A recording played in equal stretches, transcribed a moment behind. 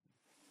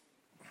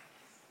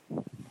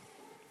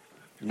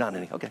Not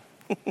any, okay.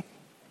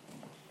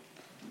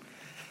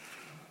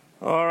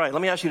 All right,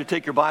 let me ask you to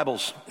take your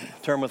Bibles,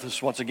 turn with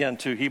us once again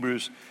to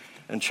Hebrews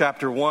and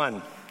chapter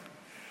 1.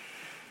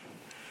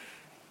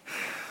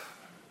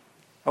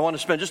 I want to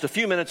spend just a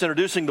few minutes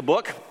introducing the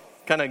book,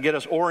 kind of get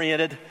us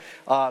oriented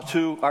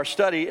to our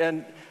study.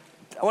 And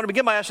I want to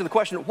begin by asking the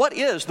question, what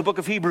is the book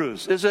of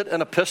Hebrews? Is it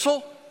an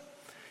epistle?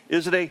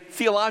 Is it a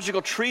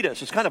theological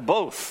treatise? It's kind of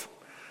both.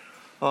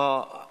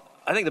 I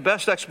think the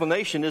best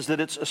explanation is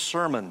that it's a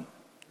sermon.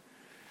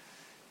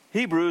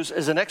 Hebrews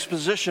is an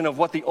exposition of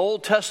what the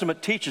Old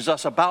Testament teaches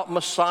us about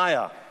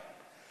Messiah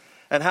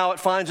and how it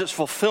finds its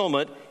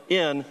fulfillment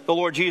in the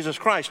Lord Jesus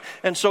Christ.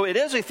 And so it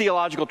is a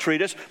theological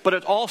treatise, but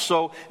it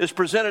also is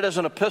presented as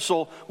an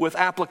epistle with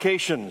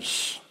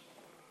applications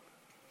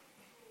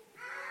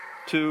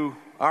to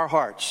our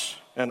hearts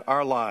and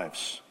our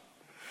lives.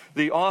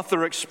 The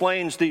author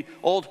explains the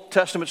Old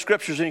Testament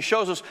scriptures, and he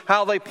shows us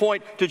how they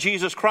point to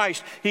Jesus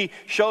Christ. He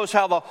shows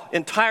how the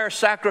entire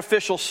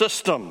sacrificial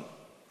system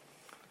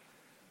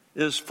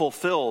is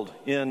fulfilled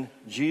in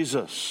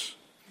Jesus.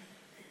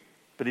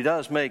 But he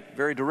does make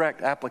very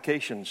direct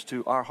applications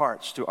to our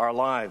hearts, to our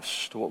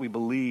lives, to what we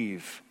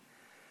believe.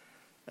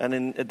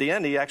 And at the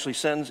end, he actually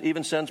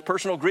even sends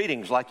personal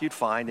greetings like you'd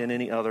find in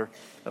any other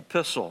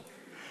epistle.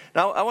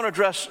 Now, I want to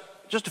address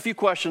just a few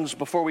questions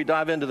before we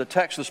dive into the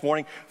text this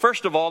morning.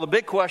 First of all, the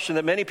big question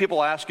that many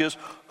people ask is,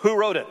 who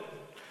wrote it?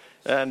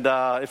 And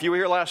if you were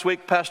here last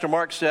week, Pastor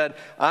Mark said,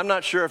 I'm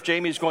not sure if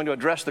Jamie's going to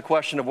address the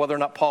question of whether or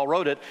not Paul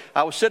wrote it.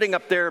 I was sitting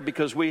up there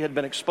because we had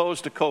been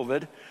exposed to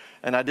COVID,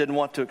 and I didn't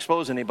want to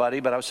expose anybody,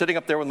 but I was sitting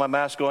up there with my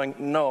mask going,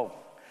 no.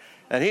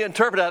 And he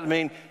interpreted that to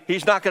mean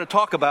he's not going to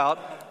talk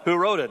about who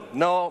wrote it.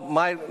 No,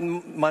 my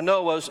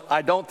no was,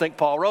 I don't think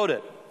Paul wrote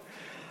it.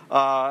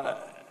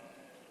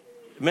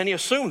 Many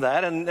assume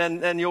that,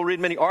 and you'll read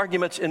many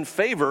arguments in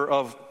favor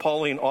of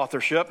Pauline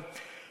authorship.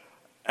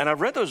 And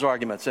I've read those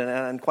arguments,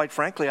 and quite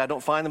frankly, I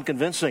don't find them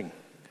convincing.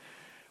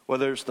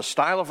 Whether it's the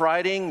style of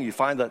writing, you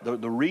find that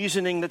the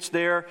reasoning that's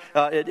there,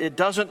 it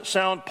doesn't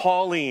sound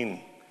Pauline,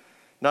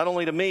 not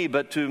only to me,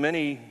 but to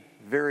many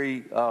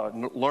very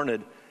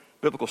learned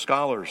biblical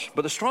scholars.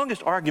 But the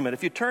strongest argument,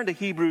 if you turn to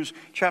Hebrews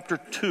chapter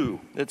 2,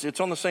 it's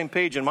on the same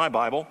page in my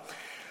Bible.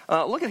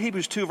 Look at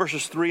Hebrews 2,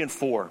 verses 3 and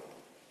 4.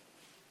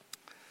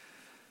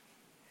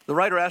 The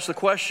writer asks the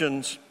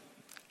questions,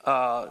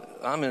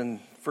 I'm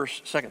in 2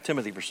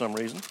 Timothy for some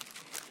reason.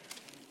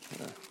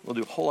 We'll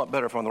do a whole lot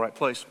better if I'm in the right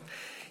place.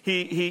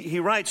 He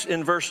writes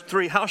in verse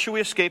 3, how shall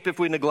we escape if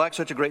we neglect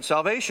such a great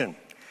salvation?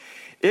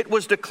 It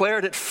was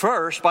declared at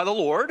first by the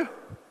Lord,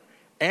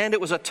 and it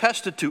was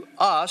attested to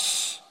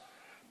us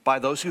by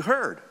those who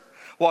heard,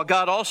 while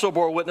God also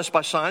bore witness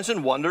by signs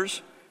and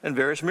wonders and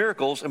various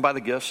miracles and by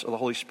the gifts of the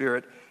Holy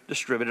Spirit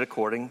distributed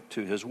according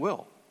to his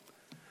will.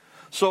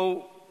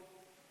 So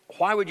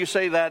why would you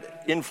say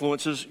that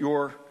influences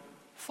your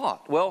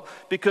thought? Well,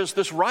 because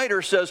this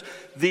writer says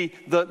the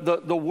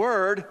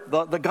word,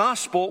 the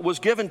gospel was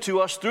given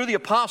to us through the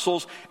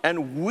apostles,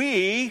 and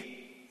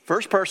we,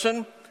 first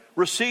person,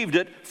 received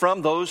it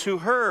from those who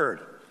heard.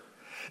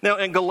 Now,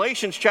 in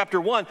Galatians chapter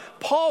 1,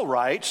 Paul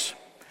writes,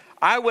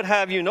 I would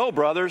have you know,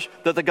 brothers,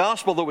 that the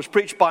gospel that was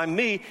preached by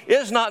me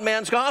is not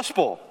man's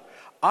gospel.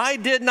 I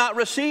did not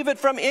receive it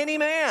from any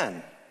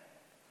man,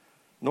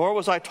 nor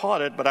was I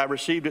taught it, but I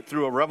received it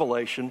through a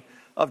revelation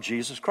of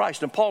Jesus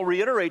Christ. And Paul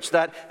reiterates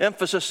that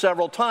emphasis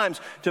several times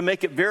to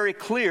make it very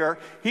clear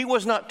he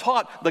was not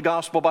taught the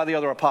gospel by the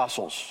other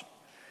apostles.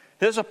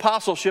 His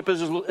apostleship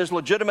is as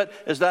legitimate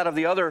as that of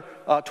the other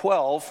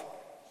 12,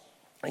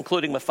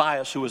 including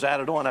Matthias, who was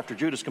added on after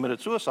Judas committed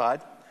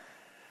suicide,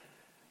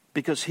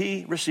 because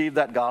he received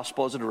that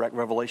gospel as a direct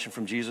revelation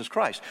from Jesus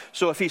Christ.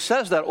 So if he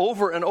says that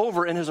over and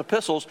over in his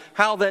epistles,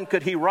 how then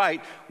could he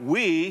write,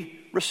 we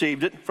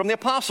received it from the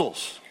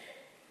apostles?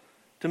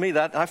 To me,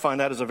 I find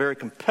that as a very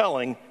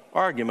compelling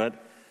argument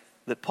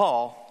that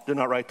Paul did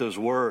not write those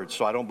words.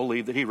 So I don't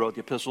believe that he wrote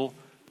the epistle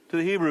to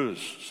the Hebrews.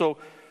 So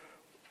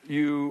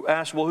you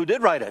ask, well, who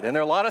did write it? And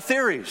there are a lot of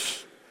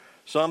theories.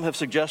 Some have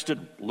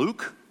suggested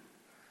Luke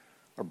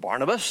or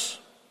Barnabas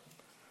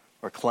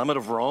or Clement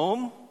of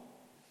Rome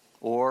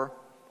or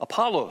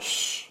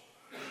Apollos.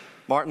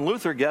 Martin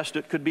Luther guessed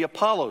it could be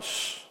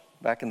Apollos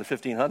back in the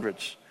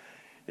 1500s.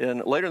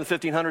 Later in the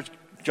 1500s,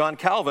 John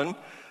Calvin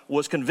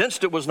was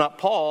convinced it was not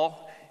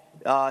Paul.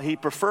 He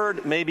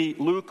preferred maybe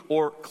Luke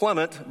or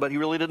Clement, but he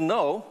really didn't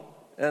know.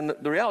 And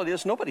the reality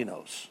is nobody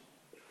knows.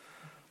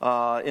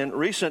 In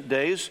recent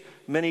days,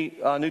 many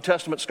New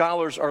Testament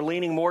scholars are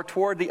leaning more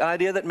toward the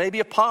idea that maybe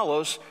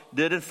Apollos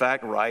did in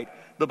fact write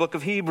the book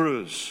of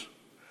Hebrews.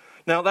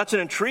 Now, that's an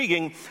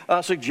intriguing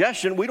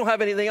suggestion. We don't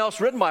have anything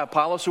else written by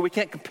Apollos, so we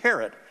can't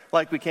compare it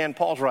like we can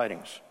Paul's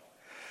writings.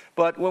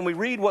 But when we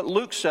read what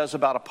Luke says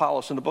about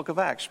Apollos in the book of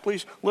Acts,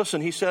 please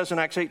listen. He says in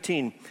Acts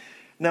 18,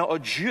 now a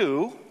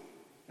Jew,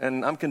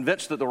 and I'm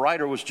convinced that the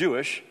writer was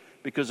Jewish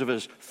because of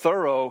his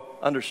thorough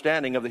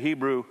understanding of the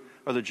Hebrew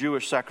or the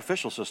Jewish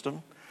sacrificial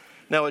system.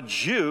 Now a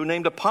Jew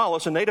named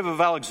Apollos, a native of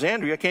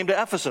Alexandria, came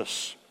to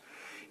Ephesus.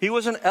 He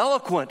was an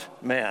eloquent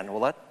man.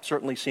 Well, that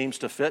certainly seems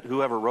to fit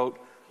whoever wrote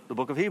the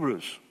book of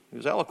Hebrews. He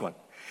was eloquent.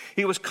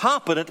 He was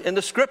competent in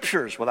the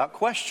Scriptures, without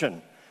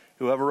question.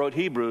 Whoever wrote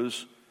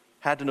Hebrews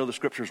had to know the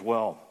Scriptures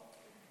well.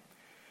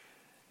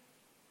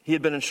 He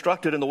had been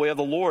instructed in the way of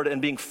the Lord,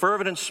 and being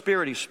fervent in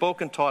spirit, he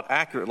spoke and taught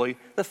accurately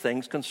the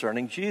things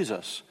concerning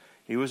Jesus.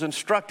 He was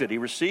instructed. He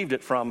received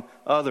it from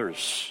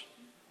others.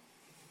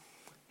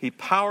 He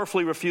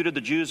powerfully refuted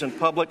the Jews in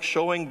public,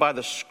 showing by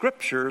the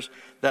Scriptures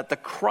that the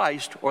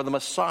Christ, or the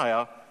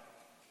Messiah,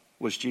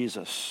 was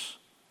Jesus.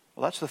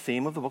 Well, that's the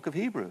theme of the book of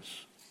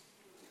Hebrews.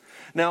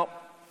 Now,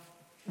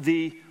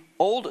 the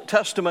Old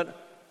Testament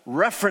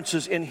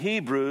references in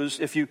Hebrews,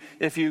 if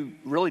you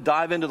really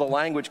dive into the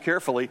language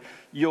carefully,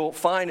 you'll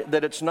find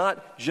that it's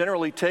not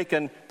generally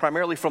taken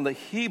primarily from the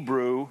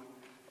Hebrew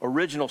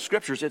original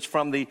scriptures. It's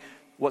from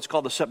what's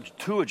called the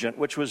Septuagint,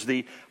 which was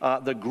the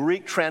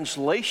Greek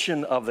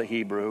translation of the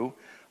Hebrew.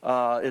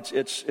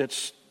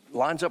 It's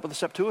lines up with the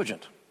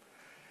Septuagint.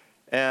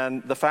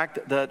 And the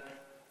fact that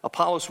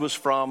Apollos was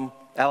from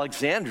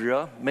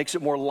Alexandria makes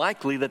it more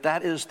likely that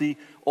that is the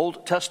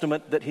Old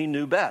Testament that he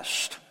knew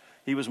best.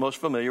 He was most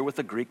familiar with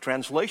the Greek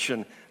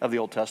translation of the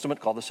Old Testament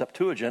called the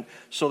Septuagint.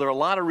 So there are a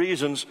lot of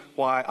reasons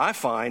why I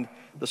find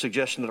the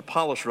suggestion that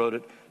Apollos wrote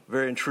it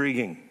very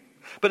intriguing.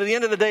 But at the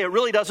end of the day,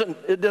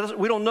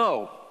 we don't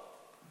know.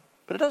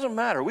 But it doesn't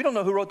matter. We don't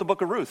know who wrote the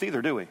book of Ruth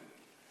either, do we?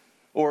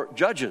 Or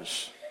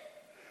Judges.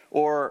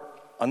 Or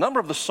a number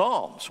of the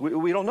Psalms.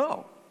 We don't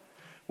know.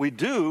 We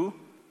do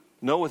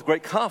know with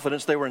great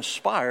confidence they were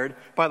inspired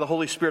by the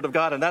Holy Spirit of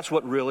God, and that's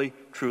what really,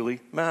 truly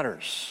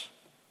matters.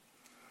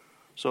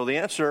 So the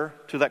answer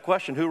to that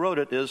question, who wrote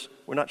it, is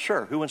we're not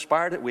sure. Who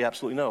inspired it? We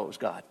absolutely know it was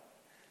God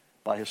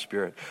by His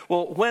Spirit.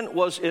 Well, when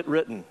was it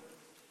written?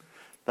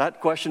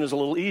 That question is a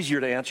little easier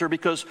to answer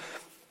because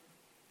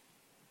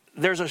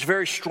there's a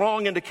very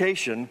strong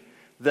indication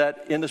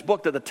that in this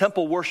book that the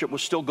temple worship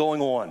was still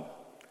going on.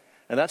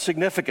 And that's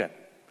significant.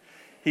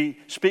 He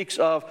speaks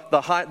of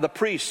the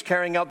priests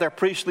carrying out their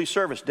priestly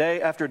service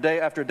day after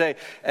day after day,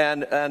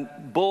 and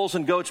bulls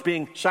and goats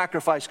being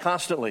sacrificed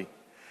constantly.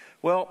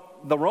 Well,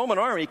 the Roman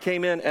army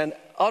came in and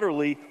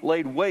utterly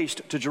laid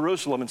waste to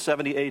Jerusalem in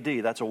 70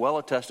 AD. That's a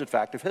well-attested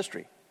fact of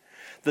history.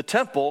 The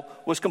temple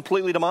was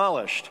completely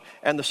demolished,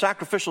 and the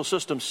sacrificial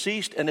system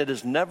ceased, and it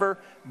has never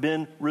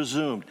been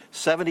resumed.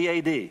 70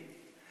 AD,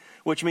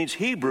 which means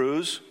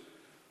Hebrews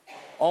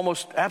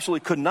almost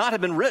absolutely could not have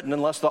been written,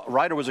 unless the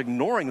writer was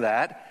ignoring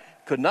that,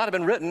 could not have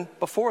been written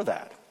before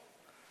that.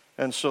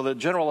 And so the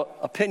general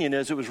opinion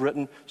is it was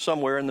written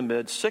somewhere in the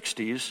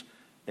mid-60s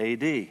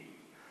AD.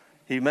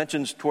 He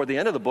mentions toward the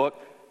end of the book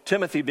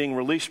Timothy being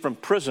released from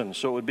prison,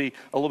 so it would be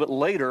a little bit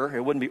later.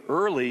 It wouldn't be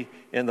early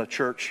in the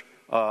church,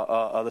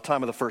 the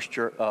time of the first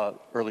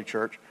early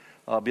church.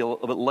 Be a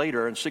little bit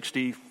later, and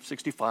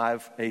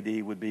 65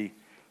 AD would be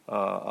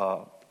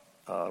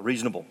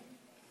reasonable.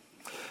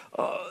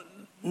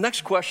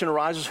 Next question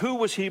arises: who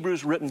was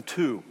Hebrews written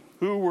to?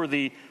 Who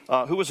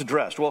was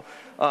addressed? Well,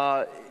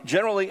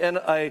 generally in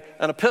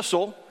an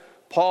epistle,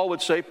 Paul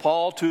would say,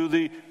 Paul to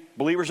the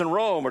believers in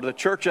Rome or to the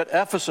church at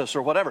Ephesus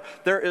or whatever.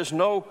 There is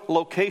no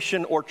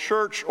location or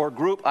church or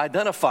group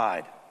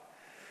identified.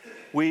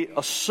 We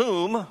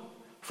assume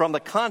from the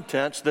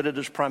contents that it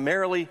is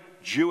primarily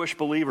Jewish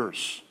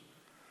believers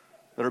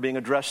that are being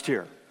addressed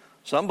here.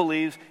 Some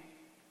believe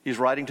he's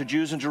writing to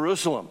Jews in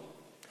Jerusalem.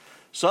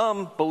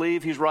 Some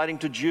believe he's writing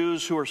to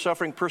Jews who are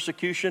suffering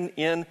persecution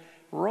in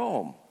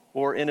Rome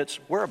or in its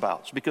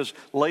whereabouts, because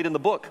late in the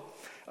book,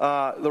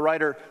 the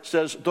writer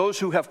says, those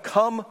who have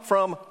come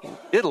from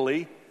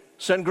Italy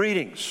send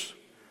greetings.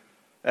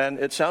 And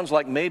it sounds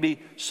like maybe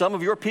some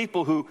of your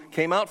people who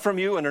came out from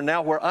you and are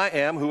now where I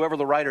am, whoever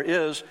the writer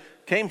is,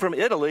 came from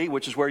Italy,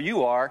 which is where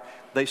you are,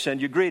 they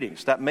send you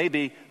greetings. That may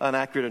be an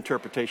accurate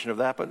interpretation of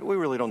that, but we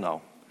really don't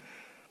know.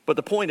 But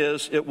the point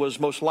is, it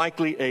was most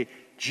likely a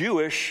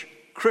Jewish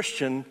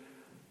Christian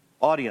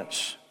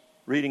audience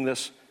reading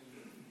this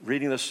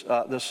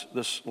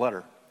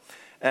letter.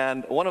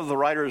 And one of the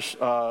writers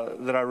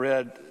that I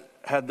read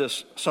had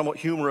this somewhat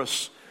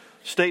humorous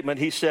statement.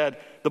 He said,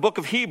 the book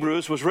of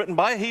Hebrews was written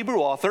by a Hebrew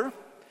author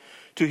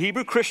to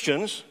Hebrew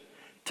Christians,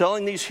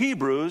 telling these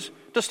Hebrews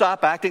to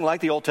stop acting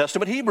like the Old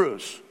Testament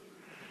Hebrews.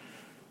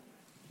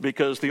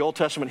 Because the Old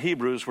Testament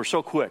Hebrews were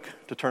so quick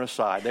to turn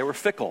aside. They were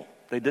fickle.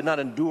 They did not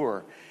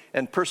endure.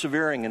 And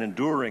persevering and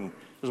enduring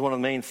is one of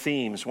the main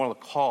themes, one of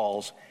the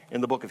calls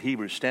in the book of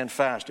Hebrews. Stand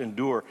fast,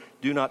 endure,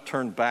 do not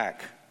turn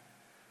back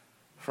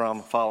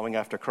from following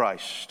after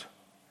Christ.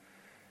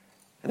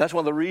 And that's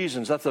one of the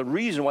reasons, that's the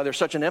reason why there's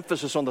such an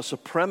emphasis on the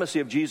supremacy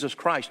of Jesus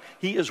Christ.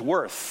 He is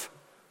worth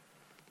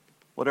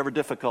whatever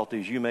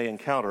difficulties you may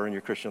encounter in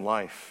your Christian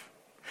life.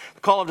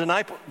 The call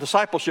of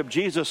discipleship,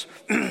 Jesus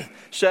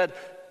said,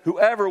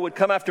 whoever would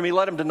come after me,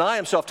 let him deny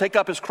himself, take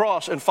up his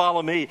cross, and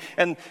follow me.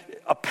 And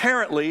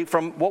apparently,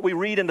 from what we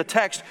read in the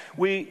text,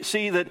 we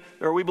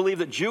believe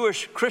that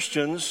Jewish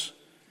Christians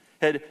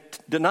had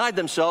denied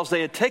themselves.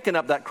 They had taken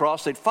up that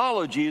cross. They'd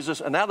followed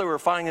Jesus, and now they were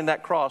finding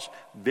that cross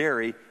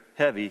very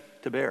heavy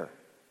to bear.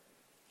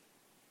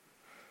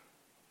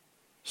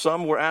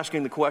 Some were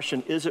asking the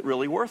question, is it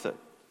really worth it?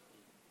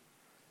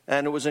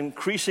 and it was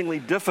increasingly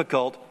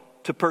difficult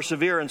to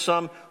persevere, and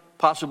some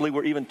possibly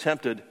were even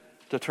tempted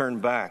to turn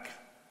back.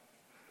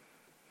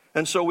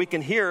 And so we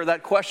can hear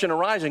that question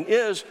arising,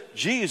 is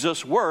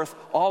Jesus worth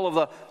all of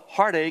the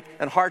heartache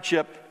and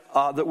hardship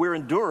that we're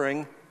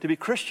enduring to be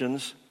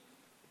Christians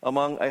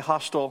among a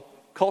hostile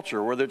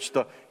culture, whether it's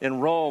in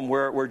Rome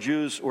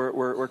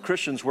where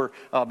Christians were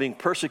being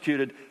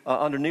persecuted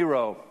under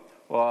Nero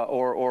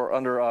or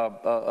under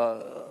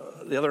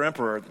the other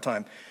emperor at the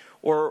time,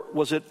 or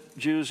was it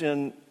Jews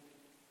in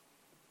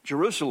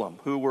Jerusalem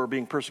who were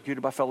being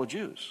persecuted by fellow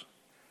Jews?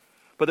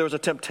 But there was a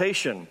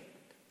temptation,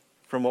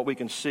 from what we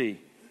can see,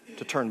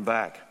 to turn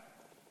back.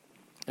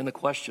 And the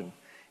question,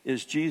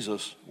 is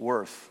Jesus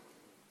worth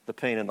the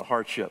pain and the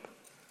hardship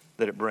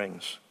that it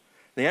brings?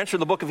 The answer in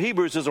the book of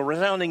Hebrews is a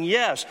resounding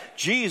yes.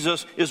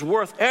 Jesus is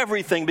worth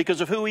everything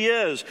because of who he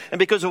is and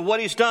because of what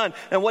he's done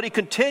and what he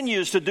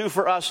continues to do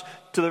for us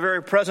to the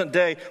very present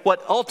day,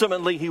 what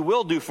ultimately he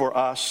will do for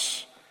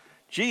us.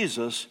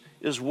 Jesus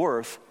is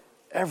worth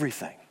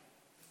everything.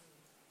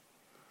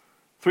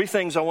 Three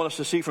things I want us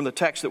to see from the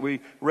text that we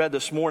read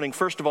this morning.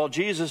 First of all,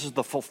 Jesus is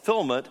the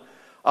fulfillment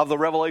of the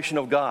revelation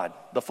of God.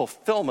 The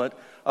fulfillment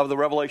of the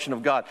revelation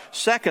of God.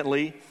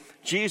 Secondly,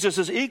 Jesus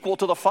is equal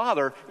to the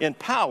Father in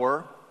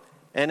power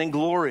and in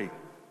glory.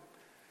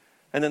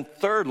 And then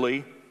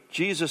thirdly,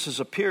 Jesus is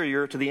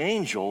superior to the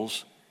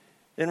angels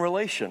in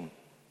relation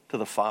to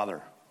the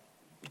Father.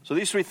 So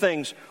these three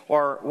things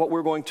are what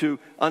we're going to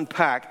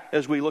unpack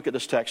as we look at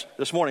this text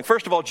this morning.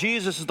 First of all,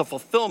 Jesus is the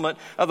fulfillment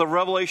of the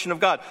revelation of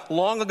God.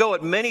 Long ago,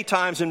 at many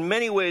times, in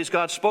many ways,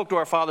 God spoke to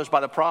our fathers by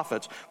the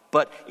prophets.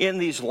 But in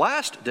these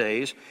last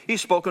days,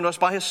 he's spoken to us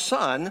by his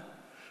Son,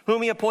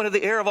 whom he appointed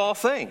the heir of all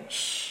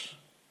things.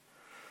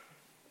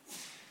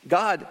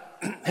 God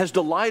has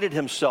delighted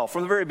himself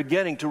from the very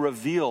beginning to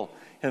reveal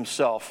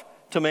himself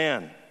to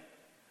man.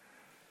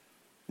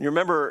 You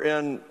remember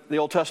in the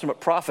Old Testament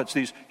prophets,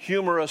 these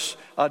humorous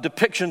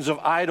depictions of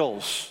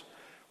idols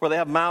where they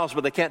have mouths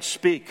but they can't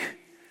speak,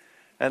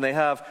 and they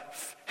have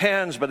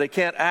hands but they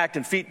can't act,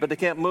 and feet but they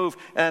can't move,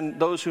 and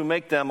those who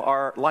make them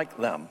are like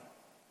them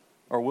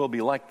or will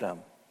be like them.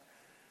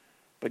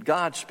 But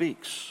God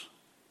speaks,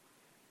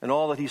 and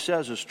all that he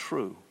says is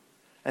true,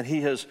 and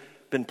he has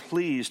been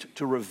pleased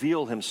to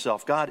reveal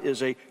himself. God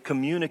is a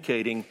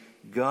communicating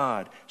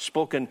God,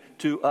 spoken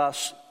to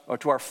us or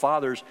to our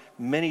fathers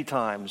many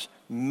times,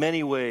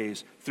 many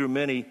ways, through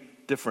many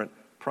different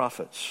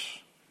prophets.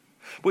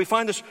 But we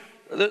find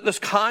this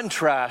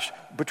contrast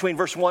between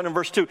verse 1 and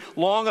verse 2.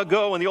 Long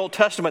ago in the Old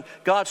Testament,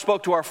 God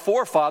spoke to our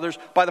forefathers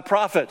by the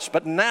prophets.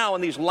 But now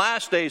in these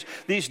last days,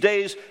 these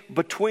days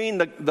between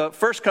the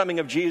first coming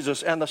of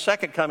Jesus and the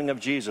second coming of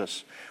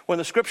Jesus, when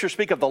the scriptures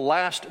speak of the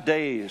last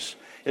days,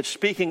 it's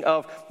speaking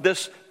of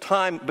this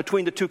time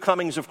between the two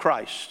comings of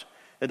Christ.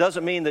 It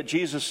doesn't mean that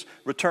Jesus'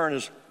 return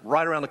is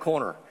right around the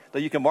corner, that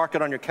you can mark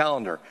it on your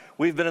calendar.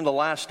 We've been in the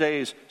last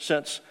days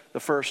since the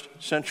first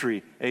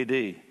century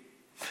AD.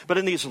 But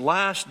in these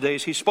last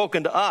days, he's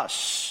spoken to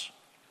us,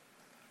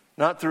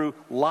 not through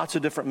lots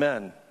of different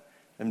men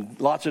and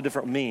lots of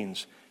different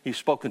means. He's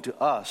spoken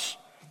to us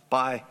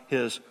by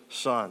his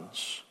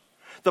sons.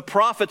 The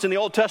prophets in the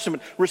Old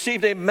Testament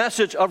received a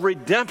message of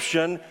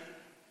redemption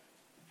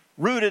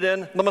rooted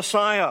in the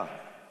Messiah.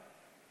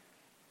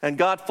 And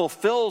God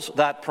fulfills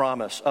that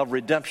promise of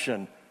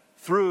redemption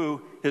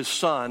through his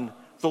Son,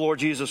 the Lord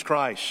Jesus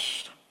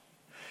Christ.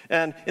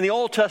 And in the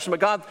Old Testament,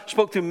 God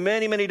spoke through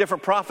many, many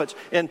different prophets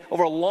and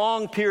over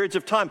long periods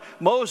of time.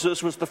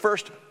 Moses was the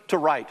first to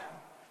write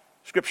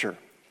Scripture.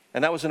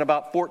 And that was in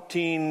about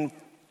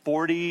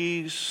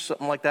 1440,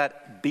 something like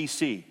that,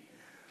 BC.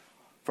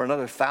 For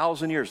another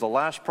 1,000 years, the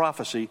last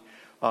prophet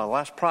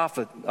was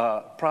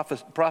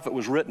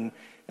written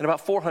in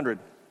about 400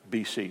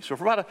 BC. So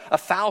for about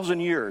 1,000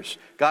 years,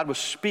 God was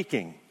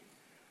speaking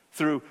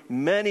through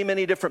many,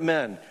 many different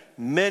men,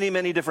 many,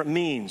 many different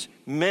means,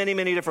 many,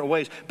 many different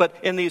ways. But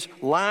in these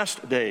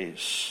last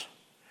days,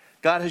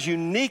 God has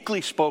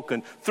uniquely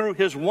spoken through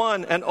his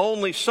one and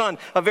only Son,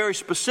 a very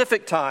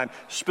specific time,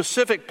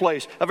 specific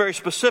place, a very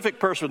specific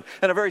person,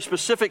 and a very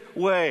specific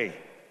way.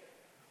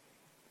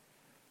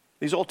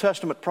 These Old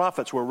Testament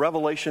prophets were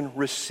revelation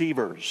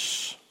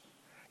receivers.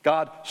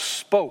 God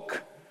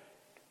spoke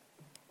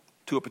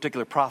to a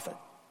particular prophet,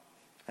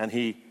 and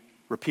he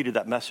repeated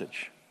that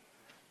message.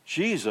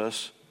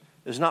 Jesus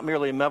is not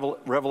merely a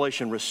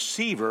revelation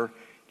receiver.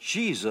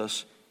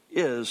 Jesus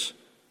is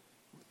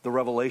the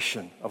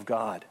revelation of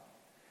God.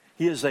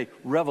 He is a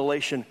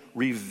revelation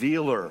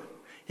revealer.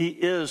 He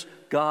is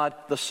God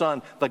the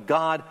Son, the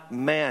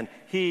God-man.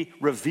 He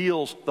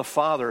reveals the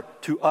Father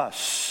to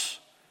us.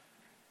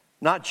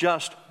 Not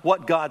just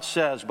what God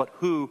says, but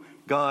who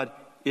God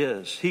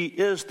is. He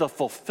is the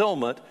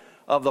fulfillment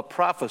of the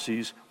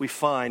prophecies we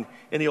find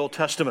in the Old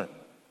Testament.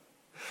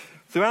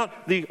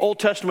 Throughout the Old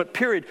Testament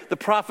period, the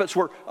prophets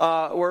were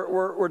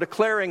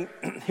declaring,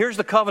 here's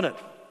the covenant.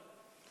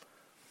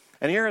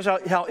 And here's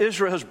how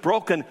Israel has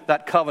broken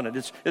that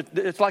covenant.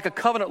 It's like a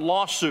covenant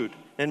lawsuit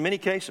in many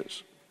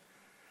cases.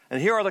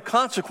 And here are the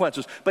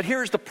consequences. But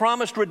here's the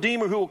promised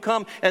Redeemer who will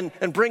come and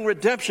bring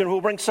redemption, who will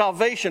bring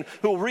salvation,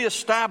 who will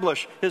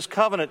reestablish his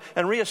covenant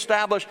and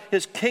reestablish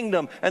his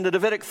kingdom and the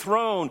Davidic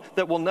throne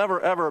that will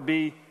never, ever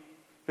be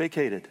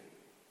vacated.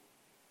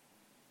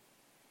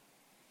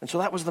 And so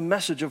that was the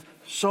message of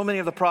so many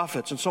of the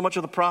prophets and so much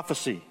of the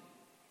prophecy.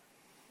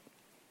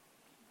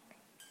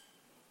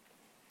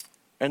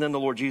 And then the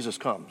Lord Jesus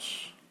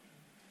comes.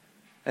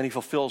 And he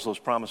fulfills those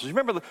promises.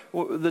 Remember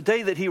the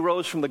day that he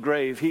rose from the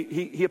grave,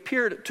 he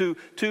appeared to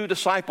two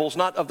disciples,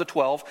 not of the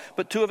 12,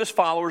 but two of his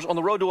followers on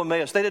the road to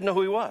Emmaus. They didn't know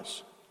who he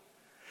was.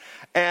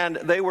 And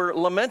they were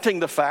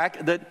lamenting the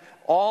fact that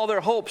all their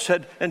hopes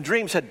and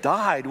dreams had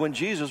died when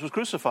Jesus was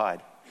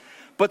crucified.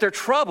 But they're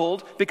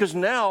troubled because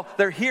now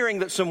they're hearing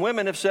that some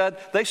women have said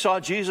they saw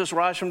Jesus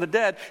rise from the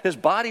dead. His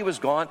body was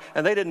gone,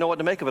 and they didn't know what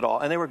to make of it all.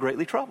 And they were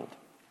greatly troubled.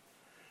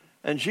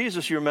 And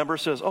Jesus, you remember,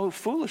 says, "Oh,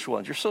 foolish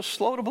ones, you're so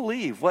slow to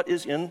believe what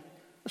is in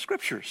the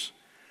Scriptures."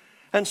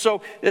 And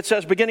so it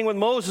says, beginning with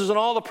Moses and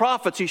all the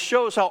prophets, he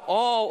shows how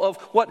all of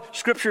what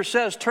Scripture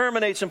says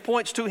terminates and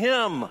points to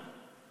him.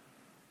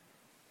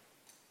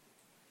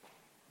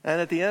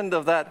 And at the end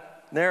of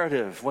that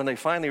narrative, when they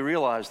finally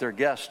realized their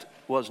guest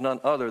was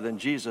none other than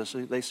Jesus,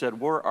 they said,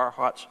 "Were our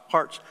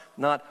hearts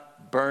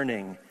not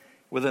burning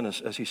within us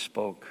as he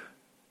spoke?"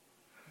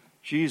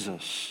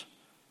 Jesus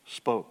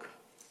spoke.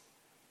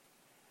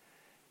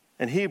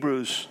 And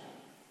Hebrews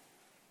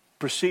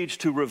proceeds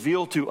to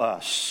reveal to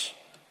us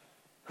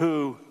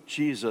who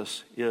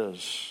Jesus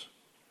is.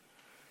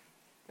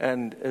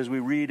 And as we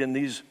read in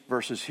these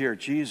verses here,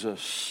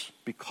 Jesus,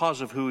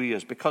 because of who he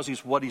is, because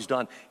he's what he's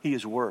done, he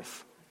is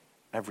worth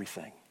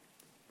everything.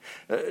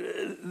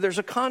 There's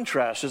a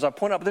contrast, as I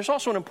point out, but there's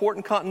also an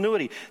important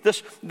continuity.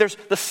 There's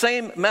the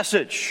same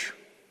message.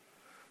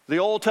 The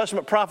Old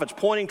Testament prophets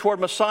pointing toward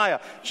Messiah.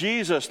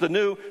 Jesus, the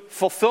new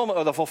fulfillment,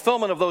 or the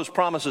fulfillment of those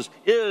promises,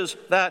 is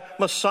that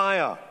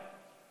Messiah.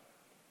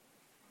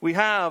 We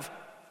have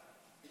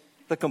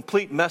the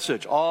complete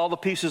message. All the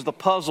pieces of the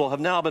puzzle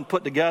have now been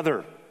put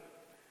together.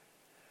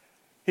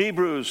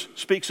 Hebrews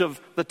speaks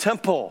of the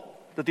temple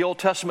that the Old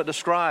Testament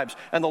describes,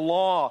 and the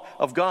law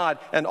of God,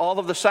 and all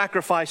of the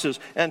sacrifices,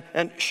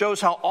 and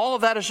shows how all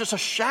of that is just a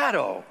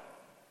shadow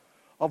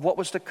of what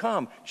was to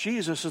come.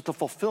 Jesus is the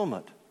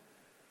fulfillment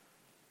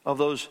of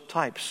those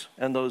types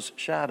and those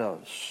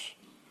shadows.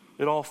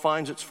 It all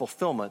finds its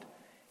fulfillment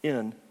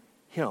in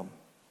him.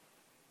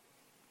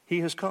 He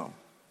has come.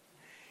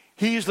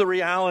 He's the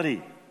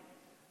reality.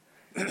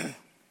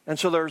 And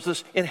so there's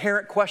this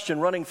inherent question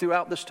running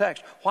throughout this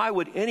text. Why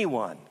would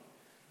anyone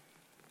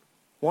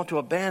want to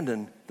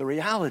abandon the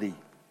reality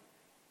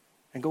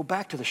and go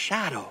back to the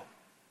shadow?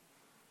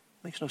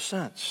 Makes no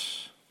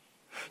sense.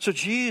 So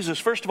Jesus,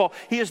 first of all,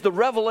 he is the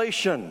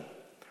revelation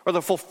or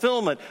the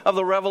fulfillment of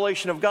the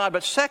revelation of God.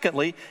 But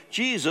secondly,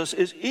 Jesus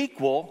is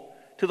equal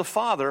to the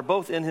Father,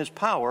 both in his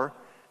power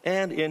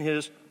and in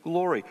his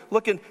glory.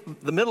 Look in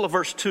the middle of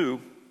verse 2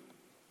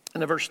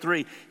 and in verse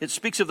 3. It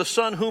speaks of the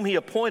Son whom he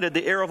appointed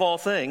the heir of all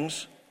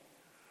things,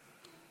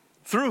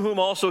 through whom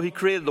also he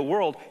created the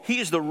world. He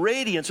is the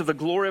radiance of the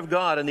glory of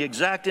God and the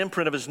exact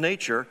imprint of his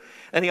nature,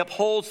 and he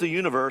upholds the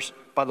universe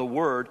by the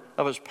word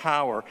of his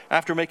power.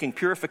 After making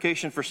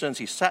purification for sins,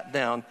 he sat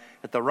down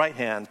at the right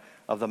hand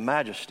of the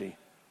Majesty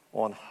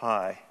on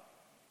high.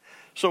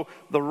 So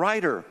the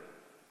writer,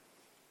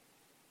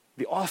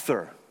 the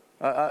author,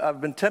 I've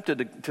been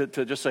tempted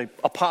to just say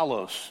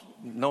Apollos,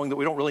 knowing that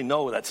we don't really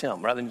know that's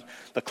him, rather than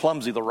the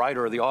clumsy, the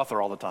writer or the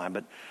author all the time.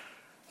 But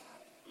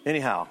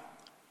anyhow,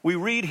 we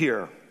read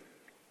here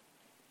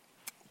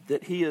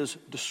that he is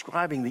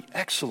describing the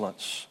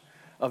excellence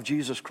of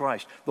Jesus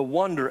Christ, the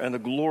wonder and the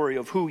glory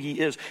of who he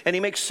is. And he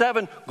makes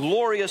 7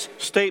 glorious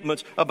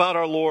statements about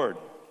our Lord.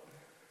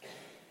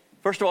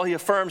 First of all, he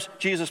affirms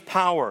Jesus'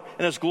 power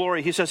and his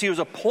glory. He says he was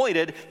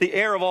appointed the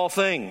heir of all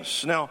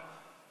things. Now,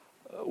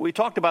 we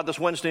talked about this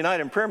Wednesday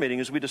night in prayer meeting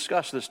as we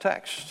discussed this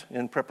text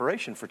in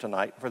preparation for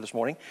this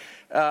morning.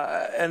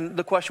 And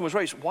the question was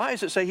raised, why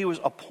does it say he was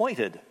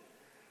appointed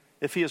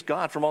if he is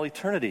God from all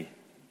eternity?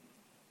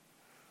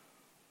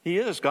 He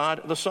is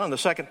God the Son, the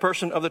second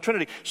person of the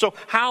Trinity. So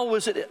how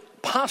was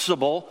it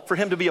possible for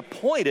him to be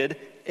appointed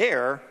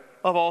heir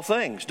of all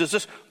things? Does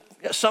this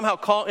somehow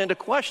call into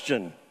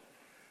question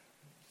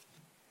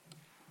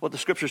what the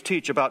Scriptures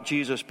teach about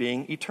Jesus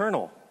being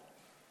eternal,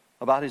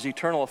 about his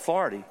eternal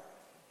authority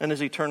and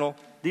his eternal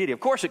deity? Of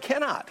course it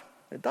cannot.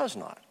 It does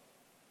not.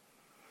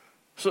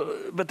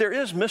 But there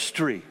is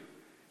mystery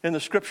in the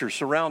Scriptures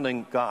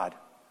surrounding God,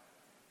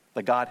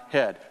 the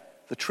Godhead,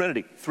 the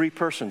Trinity, 3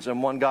 persons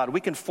and one God.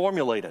 We can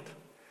formulate it.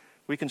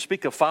 We can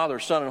speak of Father,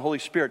 Son, and Holy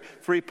Spirit,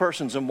 3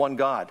 persons and one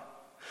God.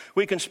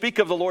 We can speak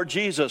of the Lord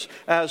Jesus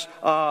as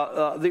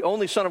the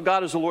only Son of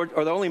God is the Lord,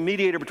 or the only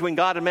mediator between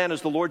God and man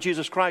is the Lord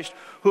Jesus Christ,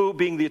 who,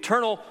 being the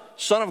eternal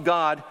Son of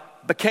God,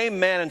 became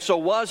man and so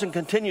was and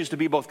continues to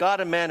be both God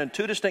and man in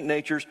 2 distinct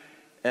natures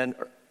and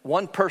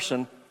one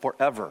person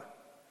forever.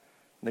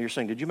 Now you're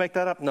saying, did you make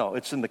that up? No,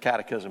 it's in the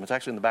catechism. It's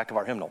actually in the back of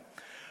our hymnal.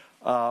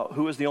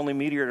 Who is the only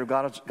mediator of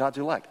God's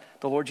elect?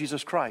 The Lord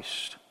Jesus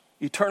Christ,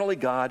 eternally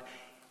God,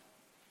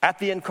 At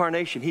the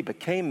incarnation, he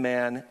became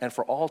man, and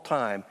for all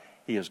time,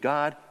 he is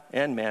God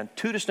and man,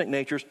 two distinct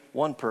natures,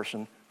 one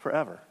person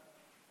forever.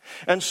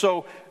 And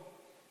so,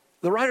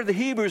 the writer of the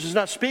Hebrews is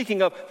not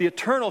speaking of the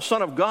eternal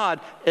Son of God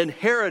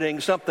inheriting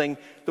something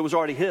that was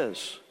already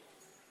his,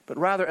 but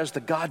rather as the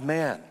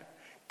God-man,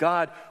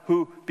 God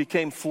who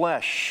became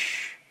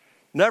flesh.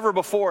 Never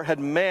before had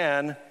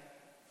man,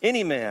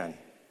 any man,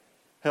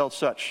 held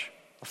such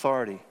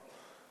authority.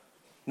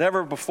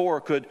 Never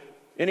before could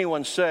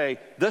anyone say,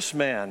 this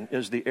man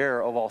is the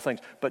heir of all things.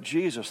 But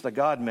Jesus, the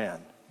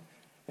God-man,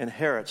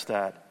 inherits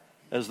that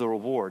as the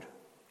reward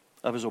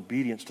of his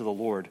obedience to the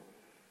Lord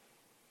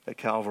at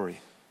Calvary.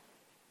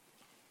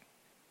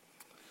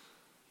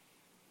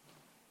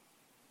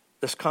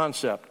 This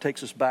concept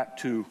takes us back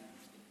to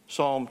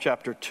Psalm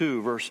chapter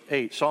 2, verse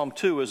 8. Psalm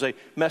 2 is a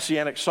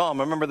messianic psalm.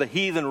 Remember the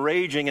heathen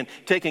raging and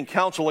taking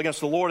counsel against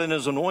the Lord and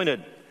his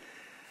anointed.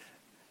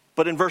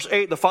 But in verse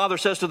 8, the Father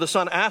says to the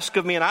Son, ask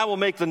of me, and I will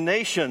make the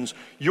nations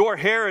your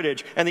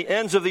heritage and the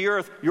ends of the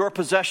earth your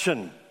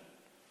possession.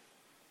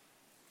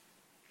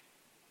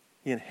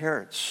 He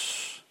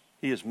inherits.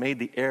 He is made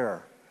the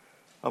heir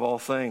of all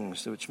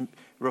things, which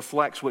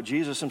reflects what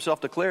Jesus himself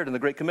declared in the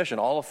Great Commission.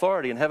 All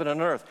authority in heaven and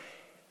earth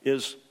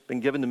is been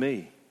given to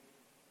me.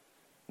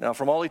 Now,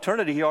 from all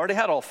eternity, he already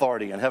had all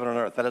authority in heaven and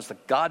earth. That is the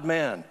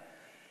God-man.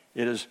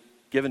 It is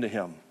given to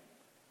him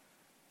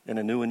in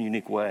a new and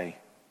unique way.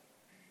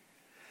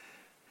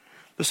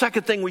 The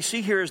second thing we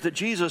see here is that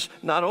Jesus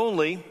not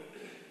only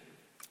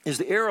is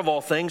the heir of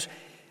all things,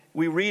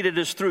 we read it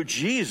is through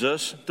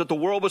Jesus that the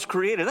world was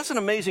created. That's an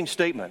amazing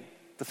statement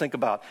to think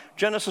about.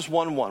 Genesis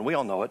 1:1, we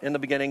all know it. In the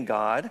beginning,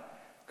 God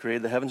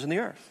created the heavens and the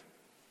earth.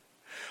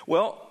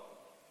 Well,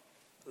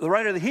 the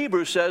writer of the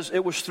Hebrews says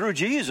it was through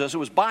Jesus, it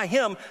was by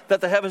him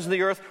that the heavens and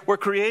the earth were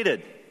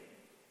created.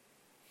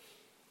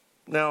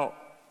 Now,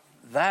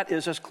 that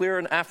is as clear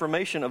an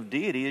affirmation of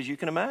deity as you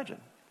can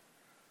imagine.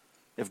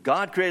 If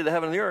God created the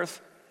heaven and the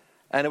earth,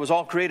 and it was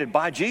all created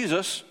by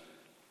Jesus,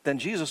 then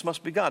Jesus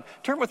must be God.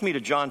 Turn with me to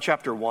John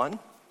chapter 1.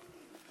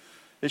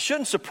 It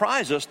shouldn't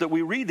surprise us that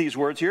we read these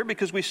words here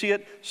because we see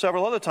it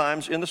several other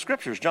times in the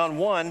Scriptures. John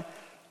 1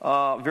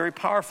 very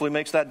powerfully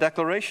makes that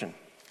declaration.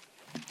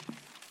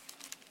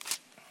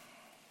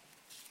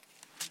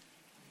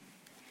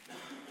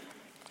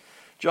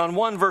 John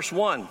 1, verse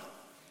 1.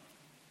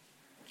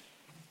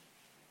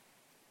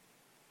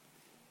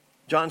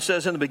 John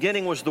says, in the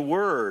beginning was the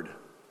Word,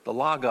 the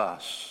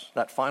Logos,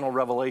 that final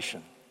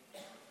revelation.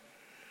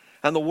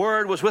 And the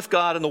Word was with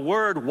God, and the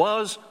Word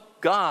was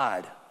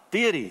God,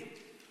 deity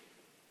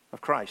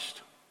of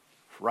Christ.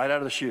 Right out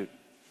of the chute.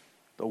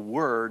 The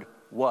Word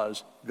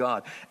was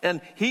God. And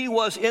he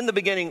was in the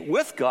beginning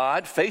with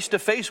God, face to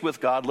face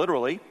with God,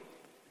 literally,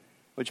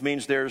 which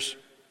means there's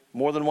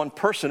more than one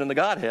person in the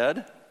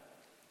Godhead.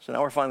 So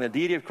now we're finding the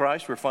deity of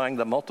Christ. We're finding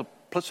the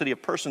multiplicity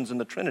of persons in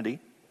the Trinity.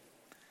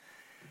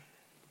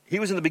 He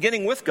was in the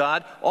beginning with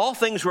God. All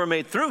things were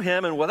made through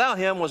him, and without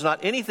him was not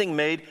anything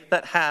made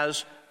that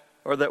has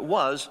or that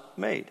was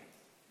made.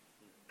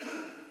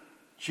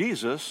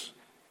 Jesus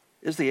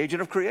is the agent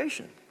of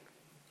creation.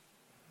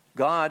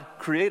 God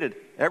created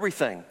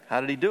everything. How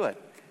did he do it?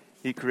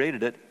 He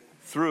created it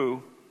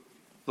through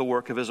the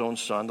work of his own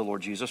Son, the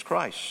Lord Jesus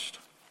Christ,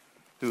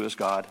 who is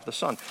God the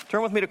Son.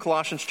 Turn with me to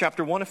Colossians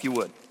chapter 1, if you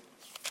would.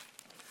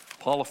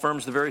 Paul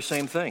affirms the very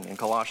same thing in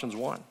Colossians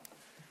 1.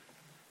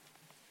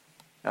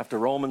 After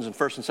Romans and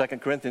 1st and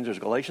 2nd Corinthians, there's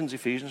Galatians,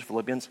 Ephesians,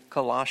 Philippians,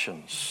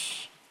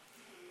 Colossians.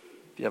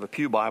 If you have a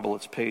pew Bible,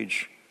 it's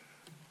page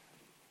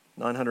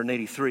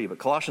 983. But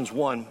Colossians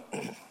 1,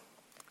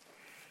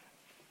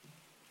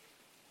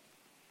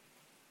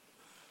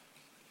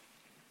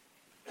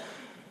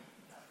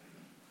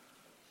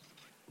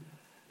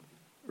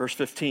 verse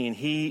 15,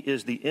 he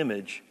is the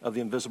image of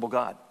the invisible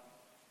God.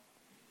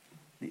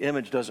 The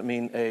image doesn't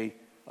mean a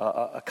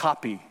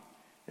copy.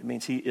 It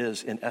means he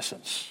is in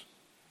essence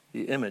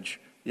the image,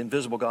 the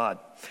invisible God.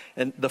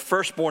 And the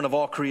firstborn of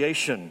all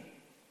creation.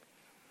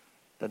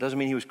 That doesn't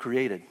mean he was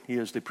created. He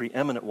is the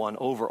preeminent one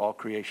over all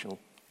creation,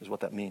 is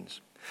what that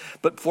means.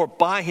 But for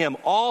by him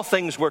all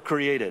things were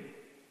created,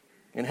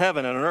 in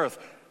heaven and on earth,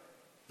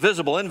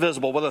 visible,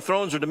 invisible, whether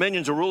thrones or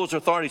dominions or rulers or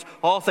authorities,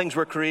 all things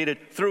were created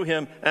through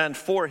him and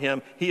for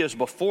him. He is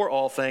before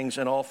all things,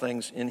 and all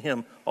things in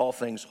him, all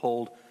things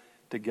hold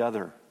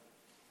together.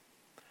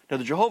 Now,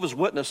 the Jehovah's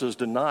Witnesses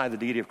deny the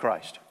deity of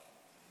Christ.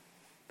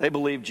 They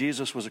believe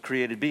Jesus was a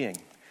created being.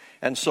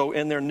 And so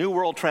in their New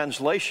World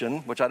Translation,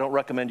 which I don't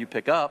recommend you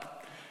pick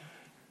up,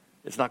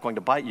 it's not going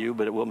to bite you,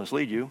 but it will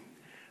mislead you,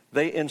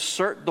 they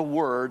insert the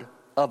word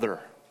other.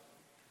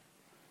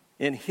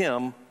 In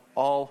him,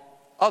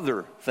 all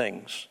other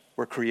things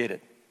were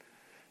created.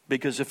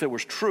 Because if it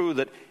was true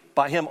that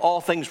by him all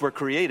things were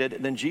created,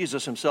 then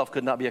Jesus himself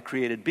could not be a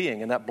created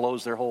being, and that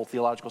blows their whole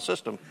theological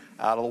system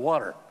out of the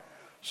water.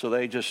 So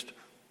they just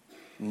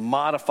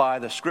modify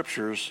the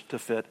scriptures to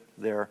fit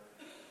their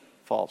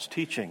false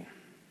teaching.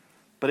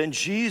 But in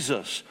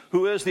Jesus,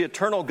 who is the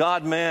eternal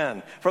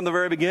God-man from the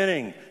very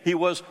beginning, he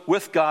was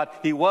with God,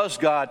 he was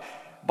God.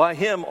 By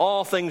him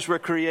all things were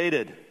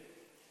created.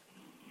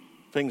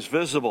 things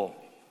visible,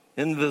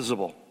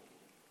 invisible,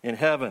 in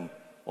heaven,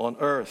 on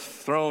earth,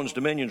 thrones,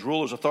 dominions,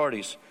 rulers,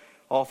 authorities,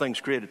 all things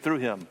created through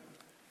him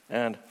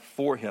and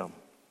for him.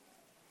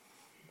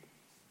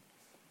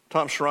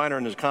 Tom Schreiner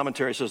in his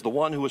commentary says, the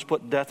one who was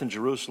put to death in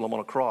Jerusalem on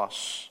a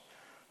cross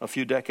a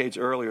few decades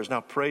earlier is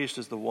now praised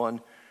as the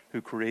one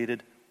who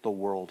created the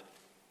world.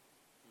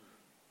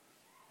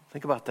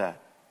 Think about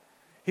that.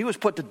 He was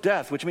put to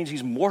death, which means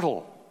he's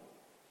mortal.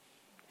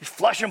 He's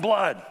flesh and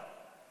blood.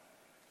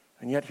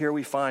 And yet here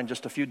we find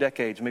just a few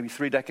decades, maybe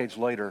 3 decades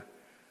later,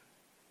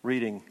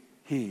 reading,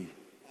 he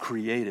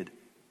created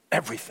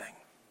everything.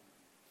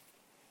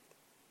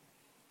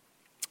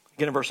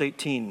 Again in verse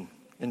 18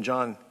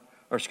 in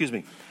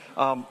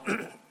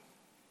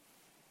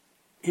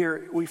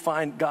here we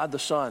find God the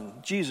Son.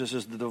 Jesus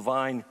is the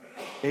divine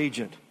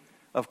agent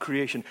of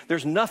creation.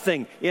 There's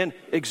nothing in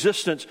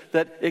existence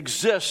that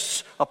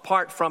exists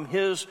apart from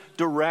his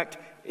direct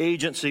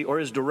agency or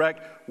his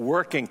direct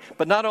working.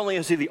 But not only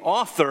is he the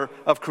author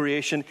of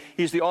creation,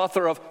 he's the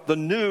author of the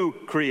new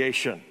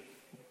creation.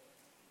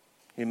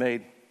 He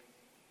made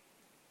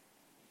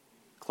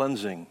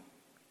cleansing,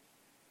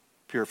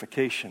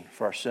 purification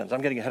for our sins.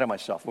 I'm getting ahead of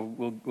myself.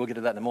 We'll get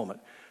to that in a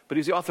moment. But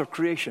he's the author of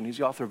creation. He's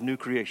the author of new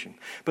creation.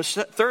 But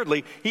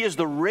thirdly, he is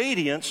the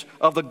radiance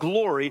of the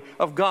glory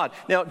of God.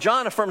 Now,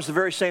 John affirms the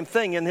very same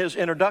thing in his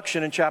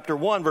introduction in chapter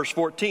 1, verse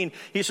 14.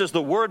 He says,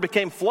 the Word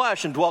became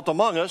flesh and dwelt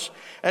among us,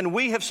 and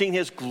we have seen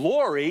his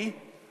glory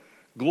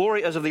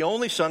as of the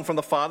only Son from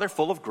the Father,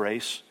 full of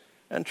grace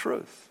and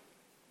truth.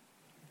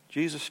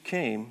 Jesus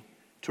came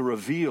to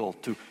reveal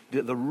to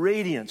the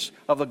radiance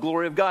of the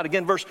glory of God.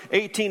 Again, verse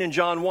 18 in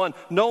John 1,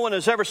 no one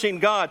has ever seen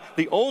God.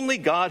 The only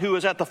God who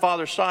is at the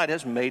Father's side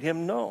has made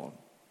him known.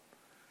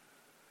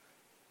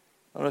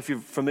 I don't know if you're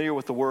familiar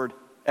with the word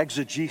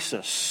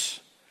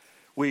exegesis.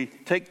 We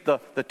take the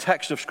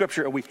text of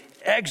Scripture and we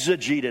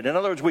exegete it. In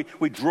other words,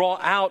 we draw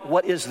out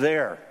what is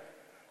there.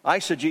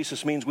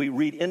 Eisegesis means we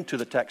read into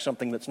the text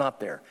something that's not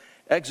there.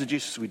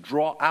 Exegesis, we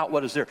draw out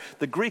what is there.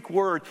 The Greek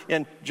word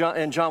in John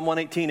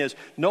 1:18 is,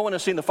 no one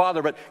has seen the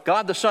Father, but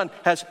God the Son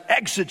has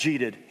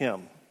exegeted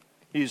him.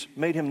 He's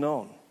made him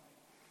known.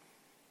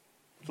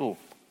 It's a little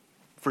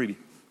freebie.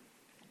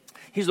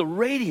 He's the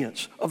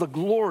radiance of the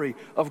glory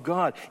of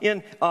God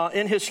in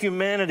his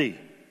humanity.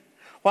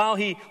 While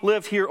he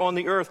lived here on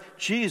the earth,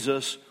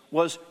 Jesus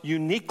was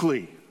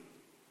uniquely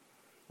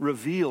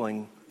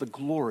revealing the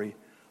glory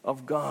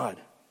of God.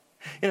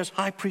 In his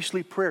high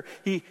priestly prayer,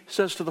 he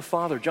says to the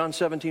Father, John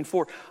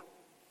 17:4,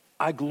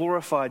 I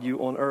glorified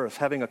you on earth,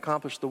 having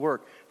accomplished the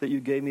work that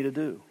you gave me to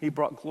do. He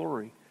brought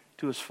glory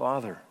to his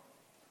Father.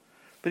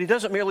 But he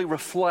doesn't merely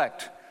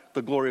reflect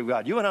the glory of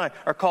God. You and I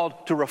are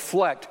called to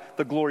reflect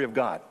the glory of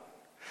God.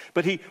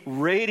 But he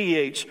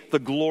radiates the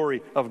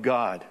glory of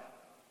God.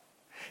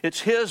 It's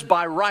his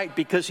by right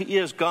because he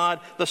is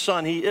God the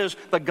Son. He is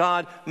the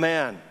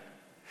God-man.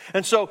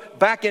 And so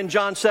back in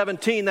John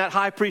 17, that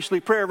high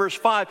priestly prayer, verse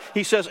 5,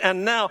 he says,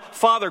 and now,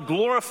 Father,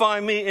 glorify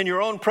me in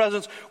your own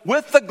presence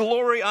with the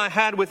glory I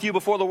had with you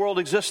before the world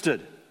existed.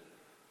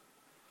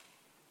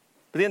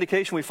 But the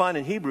indication we find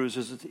in Hebrews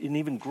is an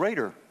even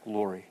greater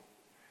glory.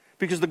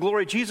 Because the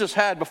glory Jesus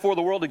had before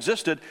the world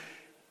existed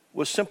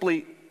was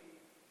simply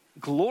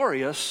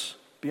glorious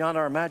beyond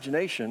our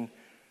imagination,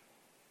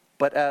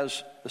 but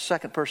as the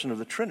second person of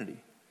the Trinity.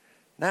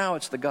 Now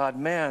it's the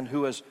God-man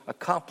who has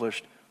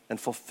accomplished and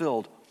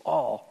fulfilled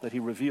all that he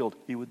revealed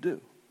he would do.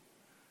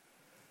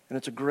 And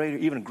it's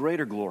even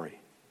greater glory,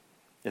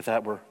 if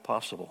that were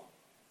possible.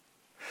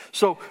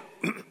 So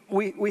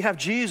we have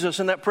Jesus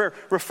in that prayer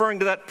referring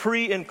to that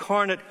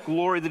pre-incarnate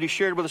glory that he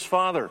shared with his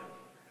Father.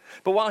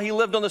 But while he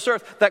lived on this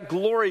earth, that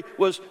glory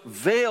was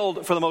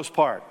veiled for the most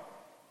part.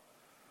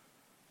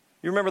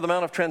 You remember the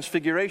Mount of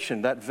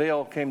Transfiguration, that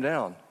veil came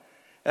down.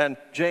 And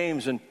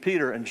James and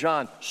Peter and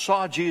John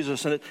saw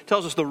Jesus, and it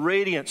tells us the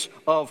radiance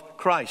of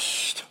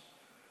Christ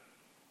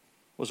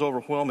was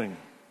overwhelming.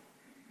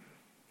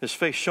 His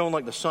face shone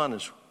like the sun.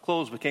 His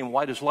clothes became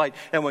white as light.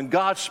 And when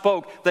God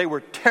spoke, they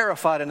were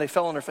terrified and they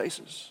fell on their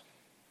faces.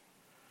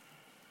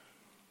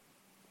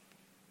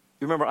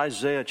 You remember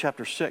Isaiah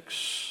chapter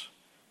 6.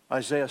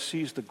 Isaiah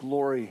sees the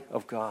glory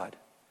of God.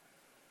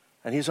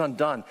 And he's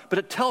undone. But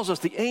it tells us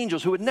the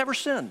angels who had never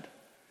sinned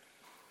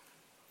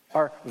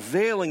are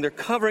veiling, they're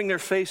covering their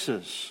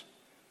faces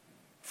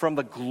from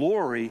the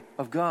glory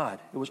of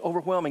God. It was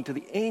overwhelming to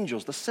the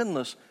angels, the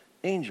sinless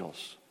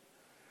angels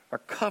are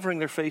covering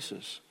their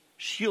faces,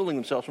 shielding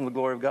themselves from the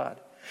glory of God.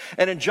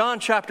 And in John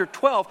chapter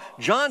 12,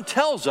 John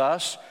tells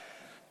us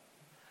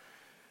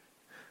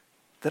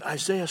that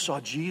Isaiah saw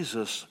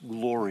Jesus'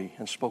 glory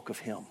and spoke of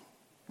him,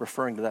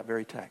 referring to that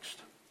very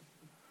text.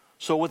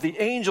 So what the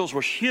angels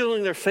were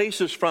shielding their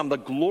faces from the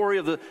glory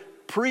of the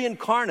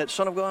pre-incarnate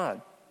Son of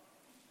God,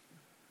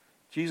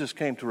 Jesus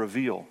came to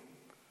reveal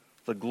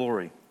the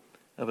glory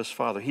of his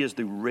Father. He is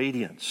the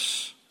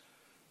radiance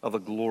of the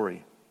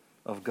glory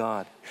of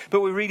God.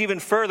 But we read even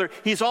further,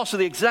 he's also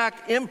the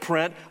exact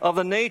imprint of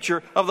the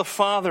nature of the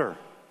Father.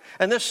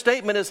 And this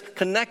statement is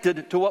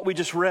connected to what we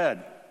just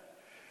read.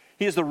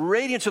 He is the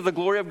radiance of the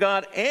glory of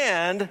God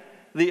and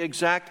the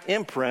exact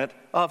imprint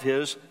of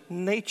his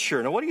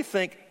nature. Now, what do you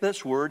think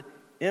this word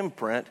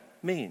imprint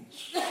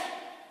means?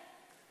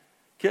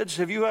 Kids,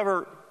 have you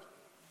ever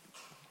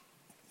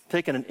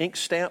taken an ink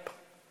stamp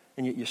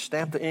and you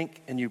stamp the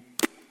ink and you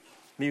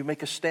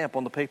make a stamp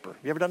on the paper?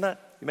 Have you ever done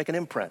that? You make an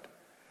imprint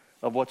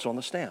of what's on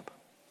the stamp.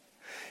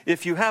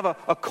 If you have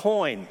a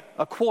coin,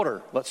 a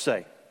quarter, let's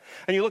say,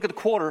 and you look at the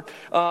quarter,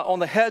 on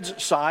the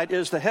head's side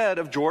is the head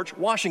of George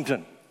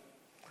Washington.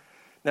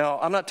 Now,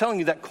 I'm not telling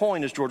you that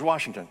coin is George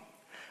Washington.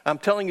 I'm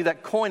telling you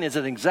that coin is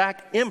an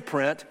exact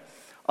imprint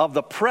of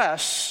the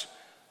press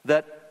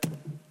that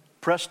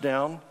pressed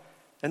down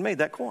and made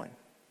that coin.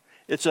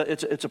 It's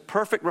a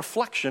perfect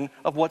reflection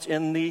of what's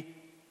in the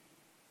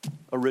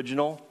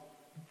original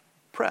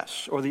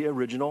press or the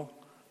original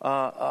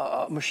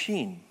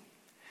machine.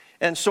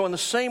 And so in the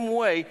same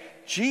way,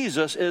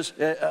 Jesus is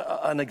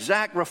an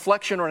exact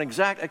reflection or an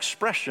exact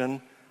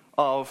expression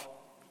of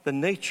the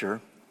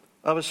nature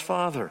of his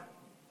Father.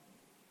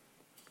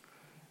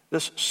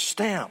 This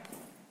stamp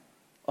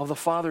of the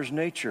Father's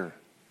nature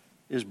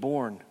is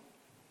borne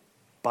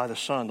by the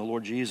Son, the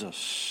Lord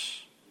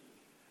Jesus.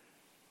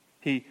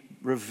 He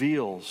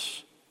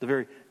reveals the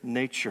very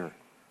nature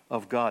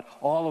of God.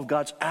 All of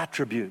God's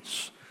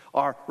attributes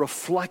are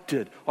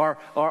reflected,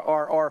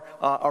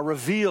 are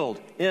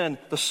revealed in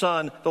the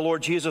Son, the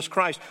Lord Jesus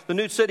Christ. The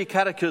New City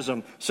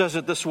Catechism says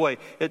it this way.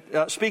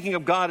 Speaking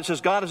of God, it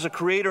says, God is a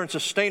creator and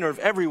sustainer of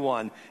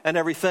everyone and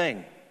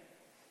everything.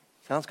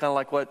 Sounds kind of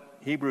like what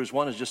Hebrews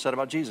 1 has just said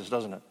about Jesus,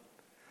 doesn't it?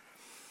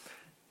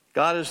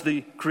 God is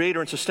the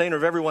creator and sustainer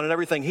of everyone and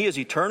everything. He is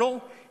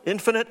eternal,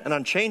 infinite, and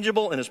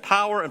unchangeable in his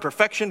power and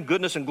perfection,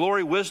 goodness and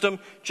glory, wisdom,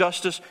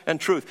 justice, and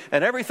truth.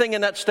 And everything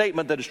in that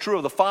statement that is true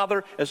of the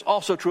Father is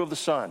also true of the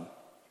Son.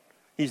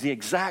 He's the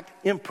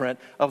exact imprint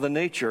of the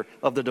nature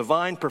of the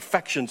divine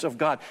perfections of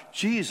God.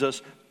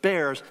 Jesus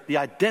bears the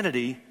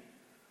identity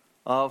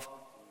of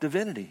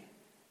divinity.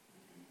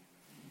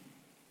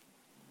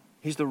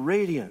 He's the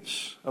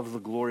radiance of the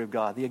glory of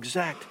God, the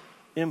exact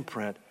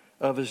imprint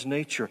of his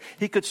nature.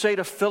 He could say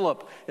to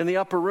Philip in the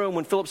upper room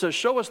when Philip says,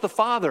 show us the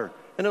Father,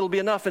 and it'll be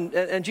enough.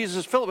 And Jesus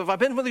says, Philip, have I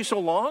been with you so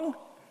long?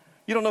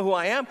 You don't know who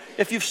I am?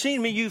 If you've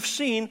seen me, you've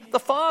seen the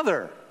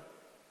Father.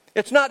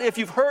 It's not if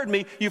you've heard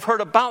me, you've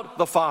heard about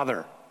the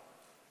Father.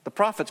 The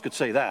prophets could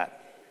say that.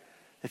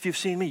 If you've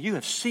seen me, you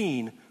have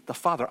seen the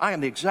Father. I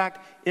am the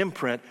exact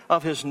imprint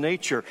of his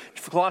nature.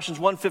 Colossians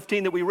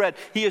 1:15 that we read,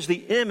 he is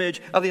the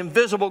image of the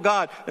invisible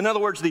God. In other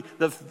words,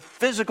 the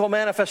physical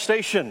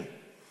manifestation,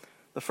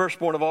 the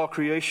firstborn of all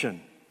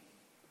creation.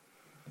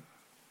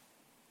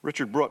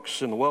 Richard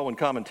Brooks in the Welwyn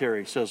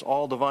Commentary says,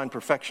 all divine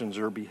perfections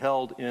are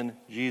beheld in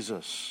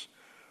Jesus.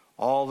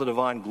 All the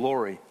divine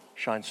glory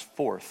shines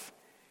forth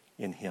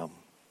in him.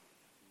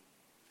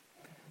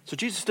 So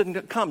Jesus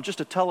didn't come just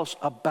to tell us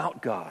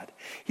about God.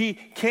 He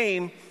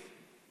came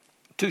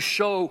to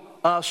show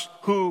us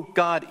who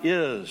God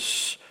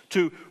is,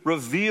 to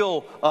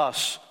reveal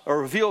us, or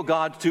reveal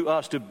God to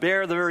us, to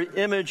bear the very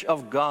image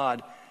of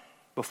God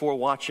before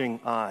watching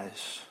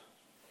eyes.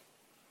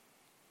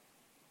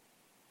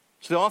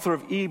 So the author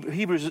of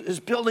Hebrews is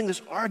building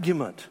this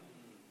argument.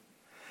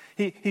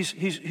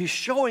 He's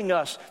showing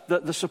us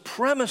the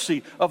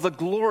supremacy of the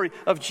glory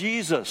of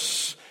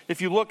Jesus.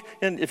 If you look,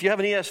 and if you have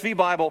an ESV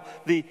Bible,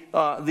 the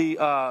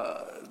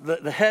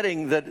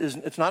heading that is,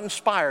 it's not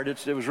inspired,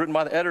 it was written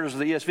by the editors of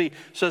the ESV,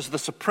 says the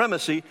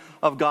supremacy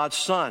of God's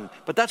Son.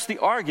 But that's the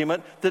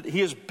argument that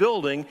he is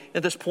building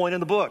at this point in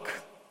the book.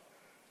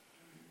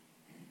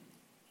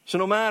 So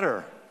no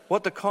matter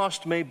what the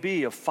cost may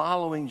be of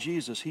following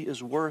Jesus, he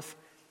is worth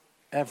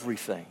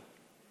everything.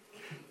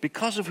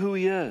 Because of who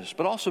he is,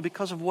 but also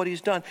because of what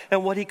he's done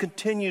and what he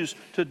continues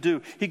to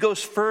do. He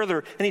goes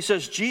further and he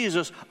says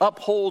Jesus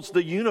upholds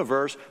the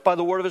universe by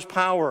the word of his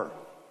power.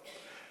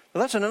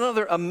 Now that's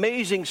another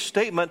amazing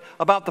statement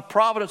about the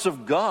providence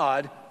of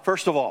God,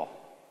 first of all.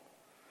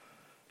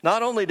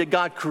 Not only did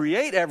God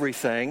create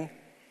everything,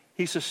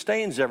 he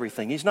sustains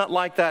everything. He's not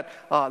like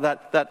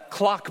that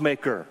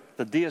clockmaker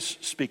the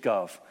deists speak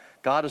of.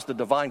 God is the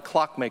divine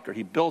clockmaker.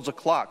 He builds a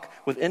clock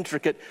with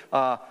intricate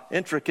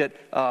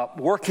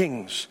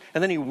workings.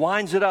 And then he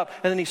winds it up,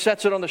 and then he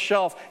sets it on the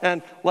shelf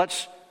and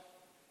lets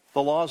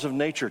the laws of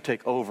nature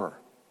take over.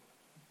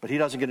 But he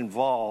doesn't get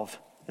involved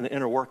in the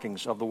inner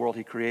workings of the world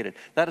he created.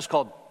 That is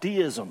called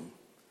deism,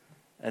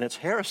 and it's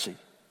heresy.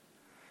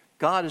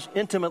 God is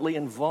intimately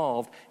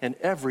involved in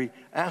every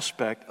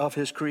aspect of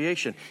his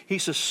creation. He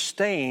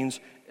sustains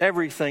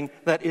everything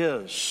that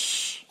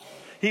is.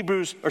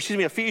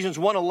 Ephesians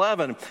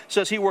 1:11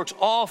 says he works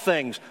all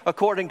things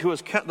according to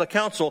the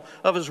counsel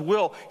of his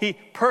will. He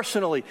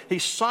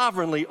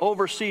sovereignly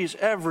oversees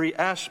every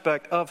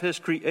aspect of his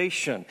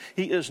creation.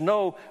 He is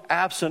no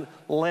absent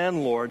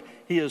landlord.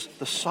 He is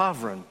the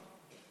sovereign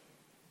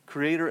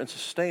creator and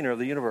sustainer of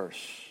the universe.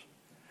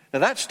 Now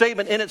that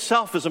statement in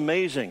itself is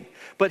amazing.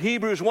 But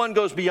Hebrews 1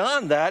 goes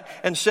beyond that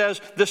and says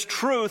this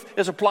truth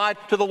is applied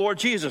to the Lord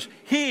Jesus.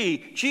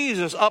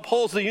 Jesus,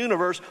 upholds the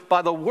universe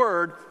by the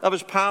word of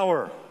his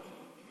power.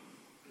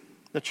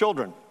 The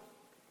children,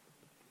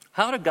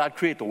 how did God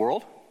create the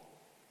world?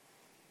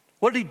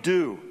 What did he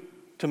do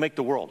to make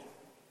the world?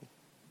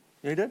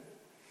 You know he did?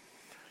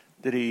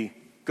 Did he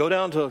go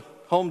down to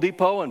Home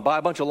Depot and buy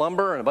a bunch of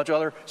lumber and a bunch of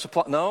other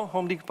supply? No,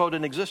 Home Depot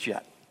didn't exist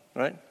yet,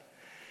 right?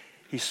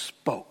 He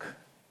spoke.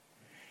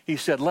 He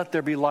said, let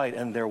there be light,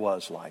 and there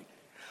was light.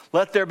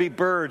 Let there be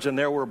birds, and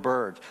there were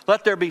birds.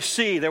 Let there be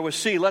sea, there was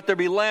sea. Let there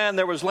be land,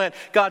 there was land.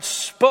 God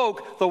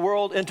spoke the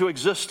world into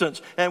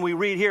existence. And we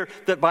read here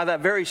that by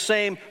that very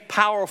same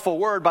powerful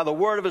word, by the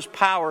word of his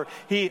power,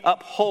 he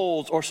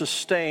upholds or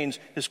sustains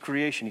his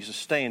creation. He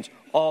sustains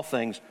all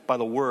things by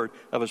the word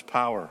of his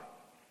power.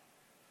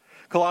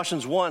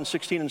 Colossians 1,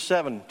 16 and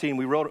 17,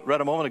 we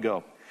read a moment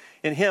ago.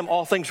 In him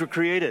all things were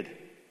created.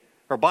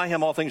 Or by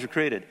him all things were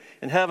created,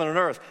 in heaven and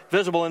earth,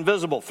 visible and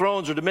invisible,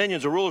 thrones or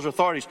dominions or rulers or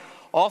authorities.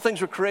 All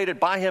things were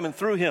created by him and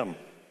through him,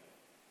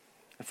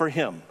 and for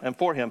him and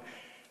for him.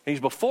 And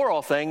he's before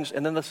all things,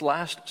 and then this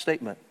last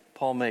statement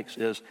Paul makes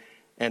is,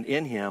 and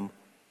in him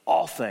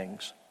all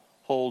things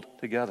hold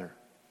together.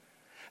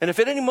 And if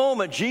at any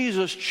moment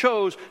Jesus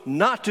chose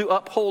not to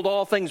uphold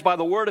all things by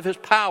the word of his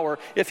power,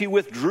 if he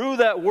withdrew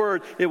that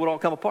word, it would all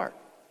come apart.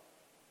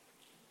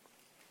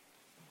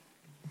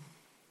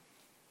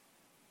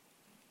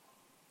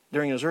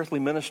 During his earthly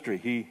ministry,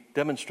 he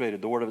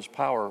demonstrated the word of his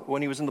power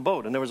when he was in the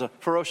boat and there was a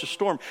ferocious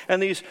storm.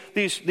 And these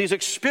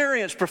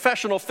experienced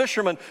professional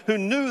fishermen who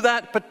knew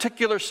that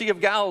particular Sea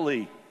of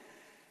Galilee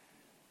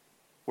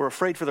were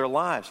afraid for their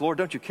lives. Lord,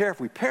 don't you care if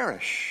we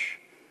perish?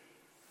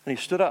 And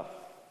he stood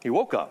up. He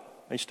woke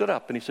up and he stood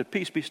up and he said,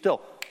 peace, be still.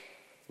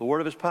 The word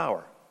of his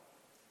power.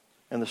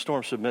 And the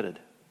storm submitted.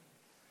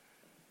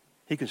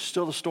 He can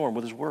still the storm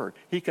with his word.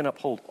 He can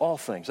uphold all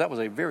things. That was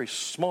a very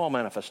small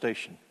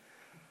manifestation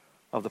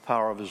of the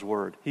power of his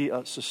word. He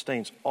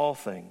sustains all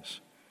things,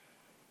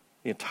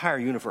 the entire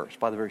universe,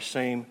 by the very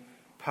same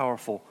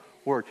powerful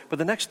word. But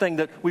the next thing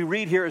that we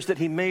read here is that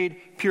he made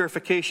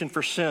purification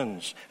for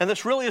sins. And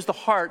this really is the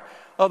heart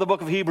of the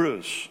book of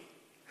Hebrews.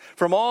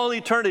 From all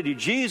eternity,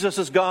 Jesus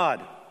is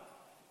God.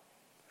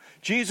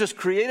 Jesus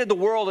created the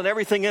world and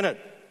everything in it.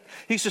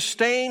 He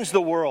sustains the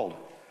world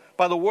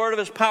by the word of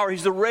his power.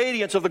 He's the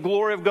radiance of the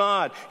glory of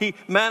God. He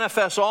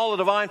manifests all the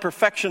divine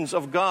perfections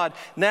of God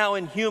now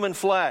in human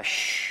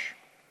flesh.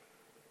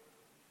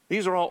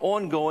 These are all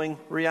ongoing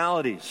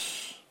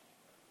realities.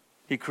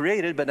 He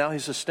created, but now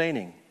he's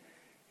sustaining.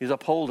 He's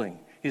upholding.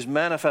 He's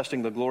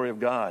manifesting the glory of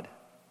God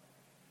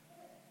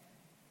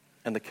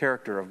and the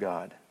character of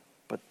God.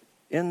 But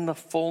in the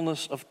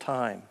fullness of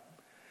time,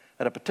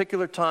 at a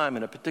particular time,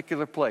 in a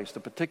particular place, the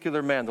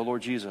particular man, the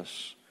Lord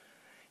Jesus,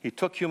 he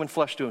took human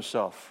flesh to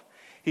himself.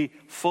 He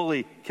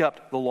fully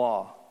kept the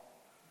law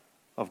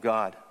of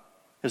God,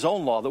 his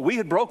own law that we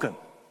had broken.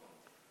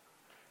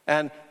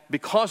 And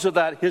because of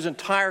that, his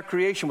entire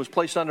creation was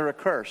placed under a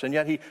curse, and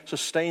yet he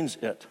sustains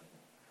it.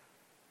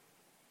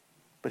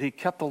 But he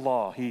kept the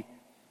law. He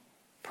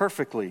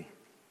perfectly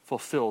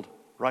fulfilled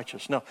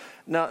righteousness.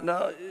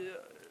 Now,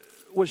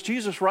 was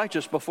Jesus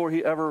righteous before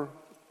he ever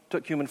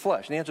took human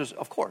flesh? And the answer is,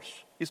 of course.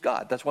 He's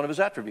God. That's one of his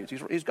attributes.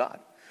 He's God.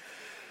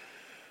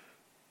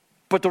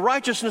 But the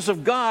righteousness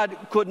of God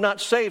could not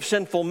save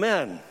sinful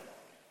men.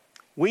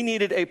 We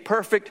needed a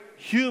perfect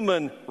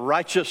human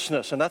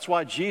righteousness, and that's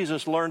why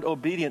Jesus learned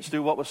obedience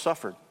through what was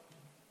suffered.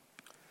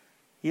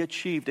 He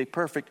achieved a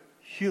perfect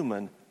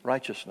human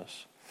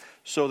righteousness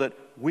so that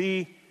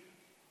we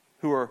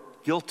who are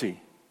guilty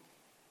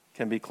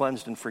can be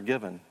cleansed and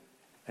forgiven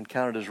and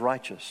counted as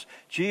righteous.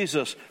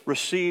 Jesus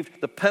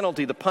received the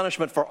penalty, the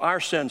punishment for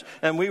our sins,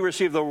 and we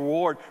receive the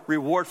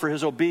reward for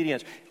his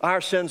obedience.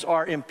 Our sins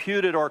are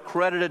imputed or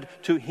credited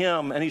to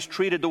him, and he's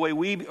treated the way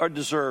we are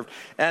deserved.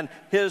 And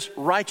his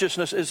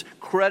righteousness is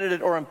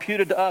credited or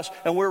imputed to us,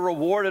 and we're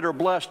rewarded or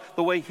blessed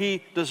the way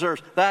he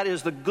deserves. That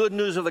is the good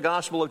news of the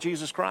gospel of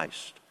Jesus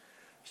Christ.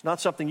 It's not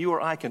something you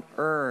or I can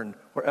earn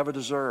or ever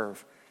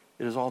deserve.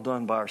 It is all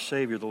done by our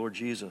Savior, the Lord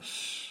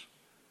Jesus.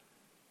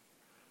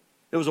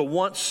 It was a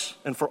once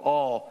and for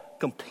all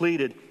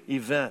completed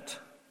event.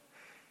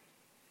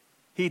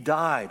 He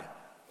died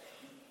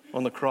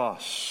on the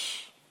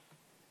cross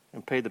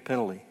and paid the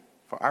penalty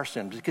for our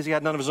sins because he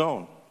had none of his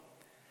own.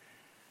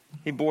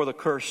 He bore the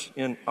curse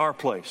in our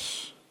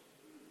place.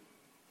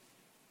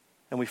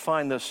 And we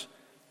find this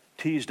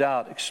teased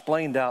out,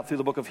 explained out through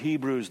the book of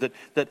Hebrews that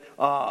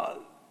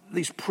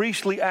these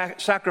priestly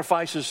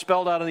sacrifices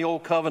spelled out in the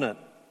Old Covenant,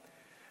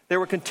 they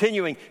were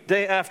continuing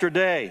day after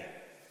day.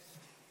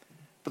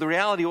 But the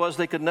reality was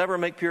they could never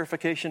make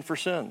purification for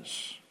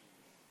sins.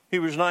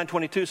 Hebrews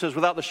 9:22 says,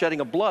 without the shedding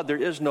of blood, there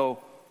is no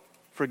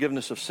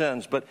forgiveness of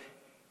sins. But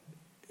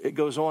it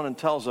goes on and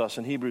tells us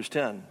in Hebrews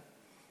 10,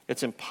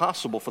 it's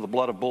impossible for the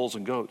blood of bulls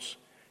and goats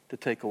to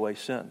take away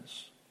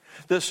sins.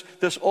 This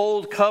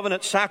old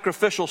covenant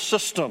sacrificial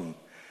system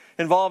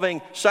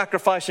involving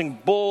sacrificing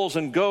bulls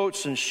and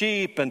goats and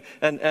sheep and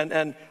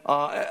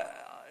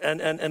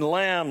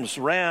lambs,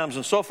 rams,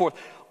 and so forth,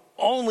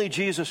 only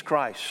Jesus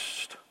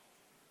Christ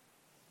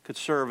could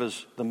serve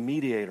as the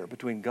mediator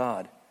between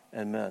God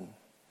and men.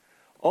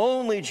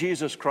 Only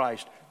Jesus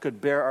Christ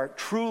could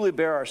truly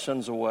bear our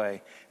sins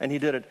away, and he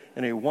did it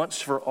in a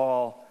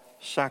once-for-all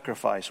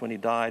sacrifice when he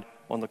died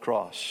on the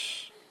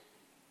cross.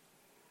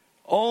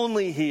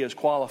 Only he is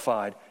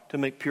qualified to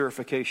make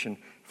purification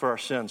for our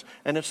sins.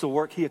 And it's the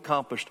work he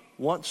accomplished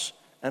once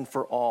and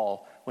for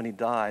all when he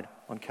died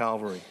on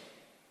Calvary.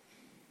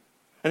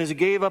 And as he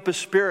gave up his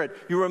spirit,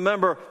 you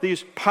remember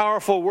these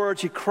powerful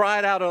words. He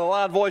cried out in a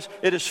loud voice,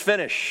 "It is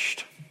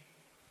finished."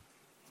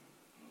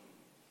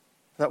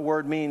 That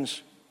word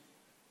means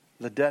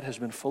the debt has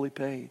been fully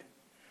paid,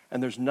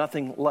 and there's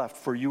nothing left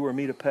for you or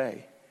me to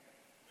pay.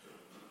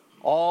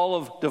 All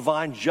of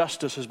divine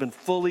justice has been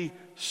fully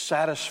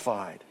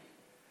satisfied.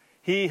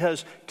 He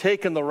has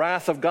taken the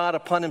wrath of God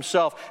upon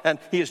himself, and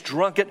he has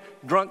drunk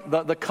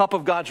the cup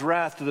of God's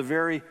wrath to the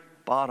very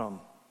bottom.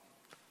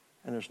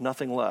 And there's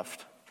nothing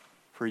left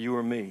for you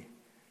or me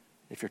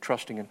if you're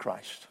trusting in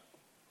Christ.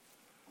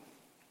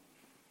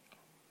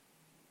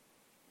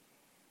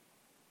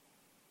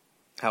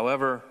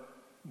 However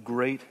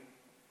great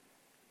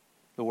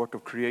the work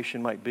of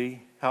creation might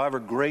be, however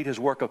great his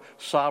work of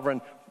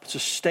sovereign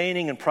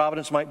sustaining and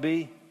providence might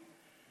be,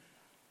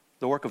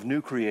 the work of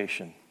new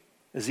creation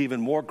is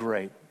even more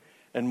great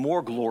and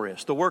more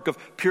glorious. The work of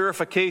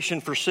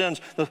purification for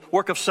sins, the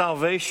work of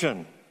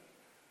salvation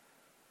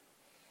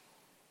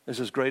is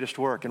his greatest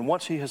work. And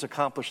once he has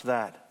accomplished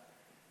that,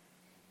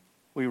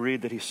 we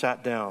read that he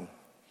sat down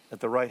at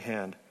the right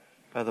hand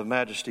by the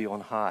Majesty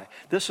on high.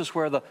 This is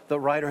where the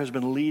writer has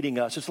been leading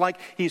us. It's like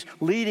he's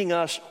leading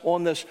us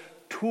on this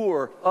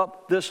tour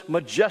up this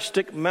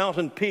majestic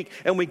mountain peak,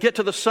 and we get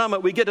to the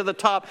summit, we get to the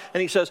top, and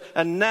he says,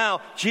 and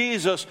now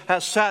Jesus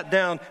has sat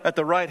down at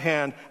the right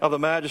hand of the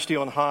Majesty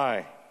on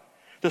high.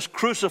 This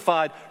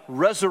crucified,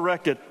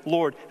 resurrected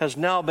Lord has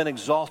now been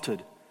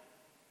exalted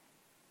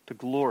to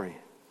glory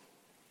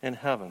in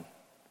heaven.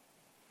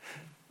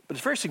 But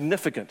it's very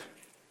significant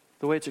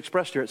the way it's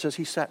expressed here. It says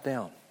he sat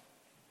down.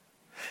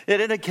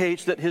 It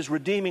indicates that his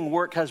redeeming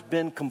work has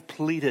been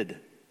completed.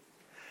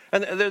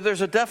 And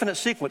there's a definite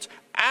sequence.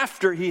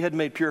 After he had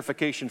made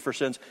purification for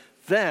sins,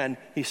 then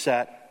he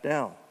sat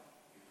down.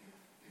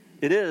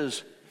 It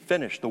is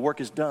finished. The work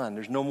is done.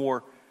 There's no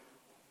more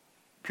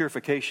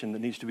purification that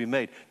needs to be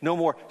made. No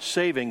more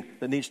saving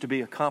that needs to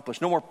be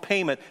accomplished. No more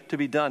payment to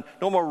be done.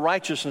 No more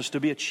righteousness to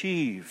be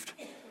achieved.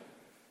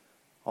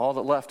 All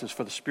that left is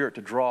for the Spirit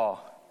to draw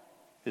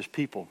his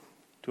people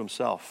to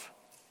himself.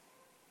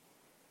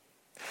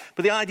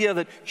 But the idea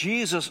that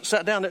Jesus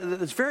sat down,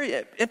 it's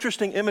very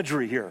interesting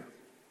imagery here.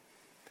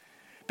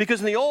 Because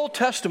in the Old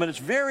Testament, it's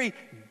very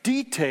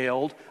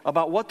detailed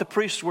about what the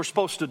priests were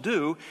supposed to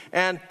do,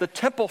 and the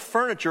temple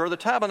furniture, or the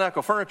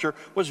tabernacle furniture,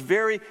 was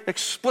very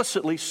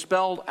explicitly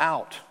spelled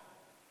out.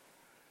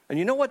 And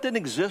you know what didn't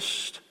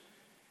exist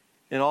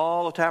in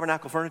all the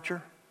tabernacle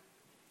furniture?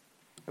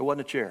 There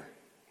wasn't a chair.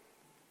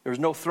 There was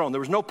no throne.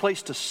 There was no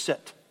place to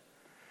sit.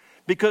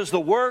 Because the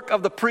work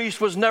of the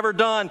priest was never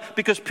done.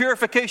 Because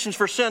purifications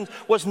for sins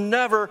was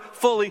never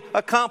fully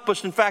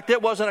accomplished. In fact,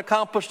 it wasn't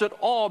accomplished at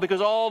all,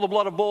 because all the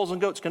blood of bulls and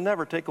goats can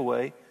never take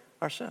away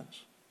our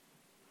sins.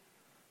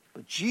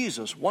 But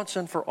Jesus, once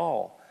and for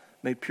all,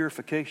 made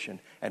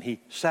purification, and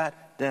he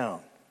sat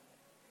down.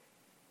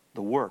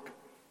 The work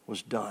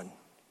was done.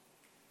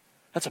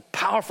 That's a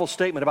powerful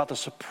statement about the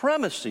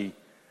supremacy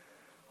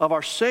of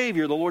our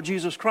Savior, the Lord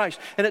Jesus Christ.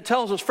 And it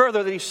tells us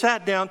further that he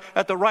sat down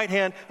at the right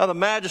hand of the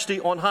Majesty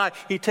on high.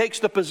 He takes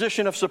the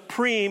position of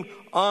supreme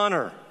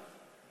honor.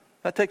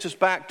 That takes us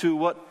back to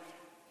what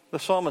the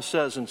psalmist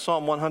says in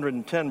Psalm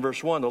 110,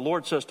 verse 1. The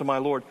Lord says to my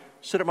Lord,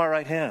 sit at my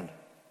right hand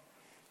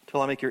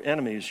till I make your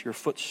enemies your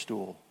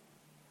footstool.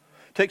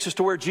 Takes us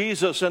to where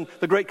Jesus in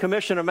the Great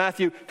Commission of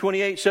Matthew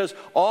 28 says,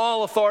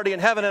 all authority in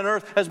heaven and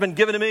earth has been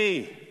given to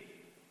me.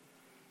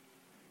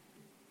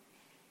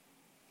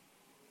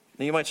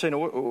 Now you might say, no,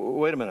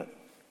 wait a minute.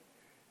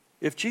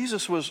 If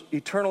Jesus was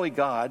eternally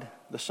God,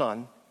 the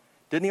Son,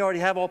 didn't he already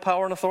have all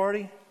power and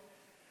authority?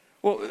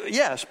 Well,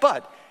 yes,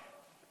 but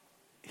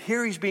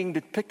here he's being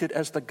depicted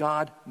as the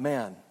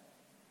God-man.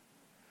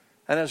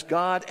 And as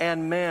God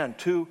and man,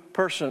 two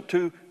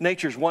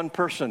natures, one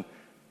person,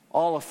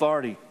 all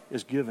authority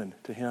is given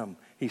to him.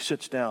 He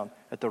sits down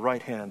at the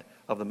right hand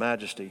of the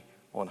Majesty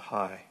on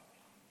high.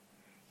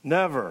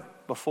 Never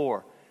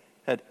before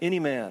had any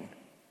man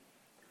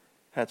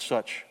had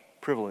such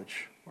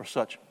privilege or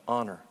such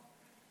honor,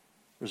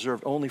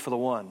 reserved only for the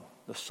one,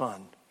 the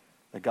Son,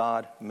 the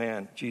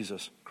God-man,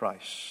 Jesus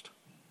Christ,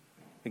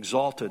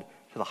 exalted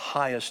to the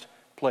highest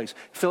place.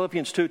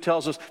 Philippians 2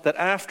 tells us that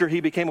after he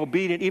became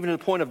obedient, even to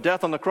the point of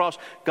death on the cross,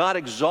 God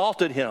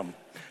exalted him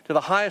to the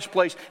highest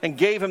place and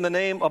gave him the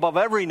name above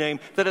every name,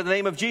 that in the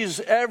name of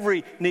Jesus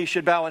every knee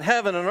should bow in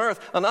heaven and earth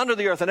and under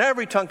the earth, and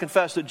every tongue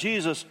confess that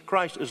Jesus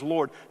Christ is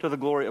Lord, to the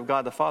glory of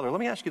God the Father. Let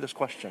me ask you this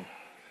question.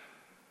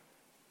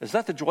 Is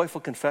that the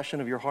joyful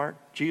confession of your heart?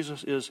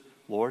 Jesus is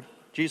Lord.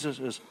 Jesus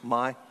is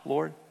my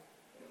Lord.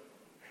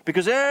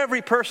 Because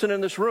every person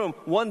in this room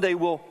one day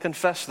will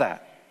confess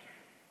that.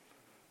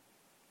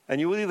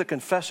 And you will either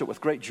confess it with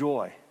great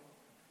joy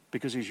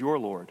because he's your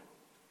Lord,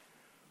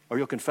 or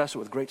you'll confess it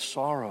with great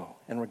sorrow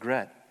and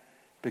regret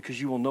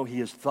because you will know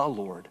he is the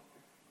Lord,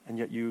 and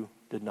yet you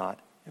did not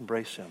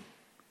embrace him.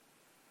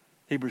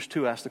 Hebrews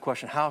 2 asks the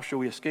question, how shall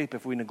we escape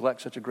if we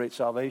neglect such a great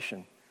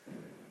salvation?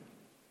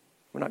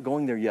 We're not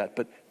going there yet,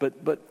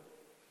 but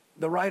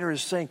the writer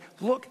is saying,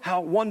 look how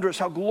wondrous,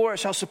 how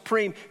glorious, how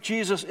supreme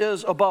Jesus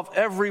is above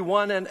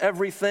everyone and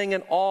everything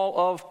in all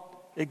of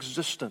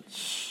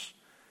existence.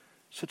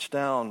 Sits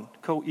down,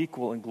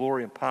 co-equal in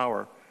glory and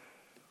power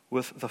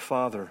with the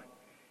Father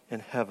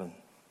in heaven.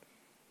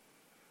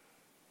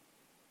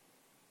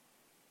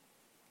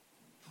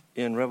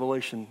 In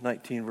Revelation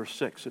 19, verse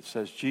 6, it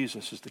says,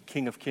 Jesus is the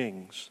King of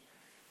kings,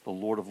 the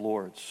Lord of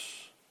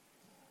lords.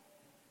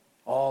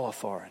 All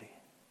authority.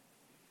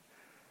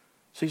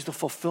 So he's the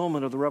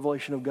fulfillment of the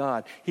revelation of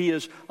God. He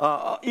is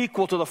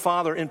equal to the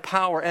Father in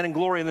power and in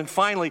glory. And then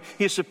finally,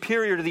 he is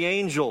superior to the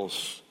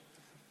angels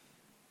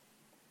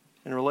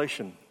in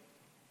relation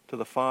to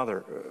the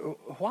Father.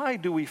 Why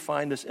do we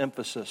find this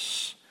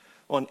emphasis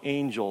on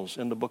angels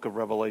in the book of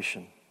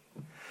Revelation?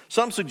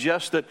 Some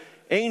suggest that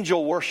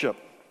angel worship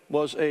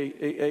was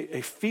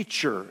a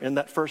feature in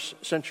that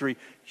first century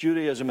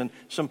Judaism, and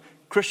some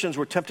Christians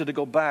were tempted to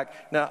go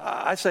back. Now,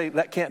 I say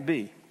that can't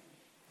be.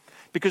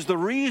 Because the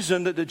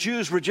reason that the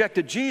Jews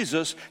rejected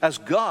Jesus as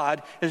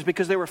God is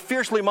because they were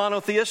fiercely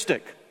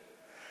monotheistic.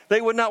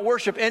 They would not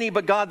worship any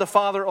but God the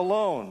Father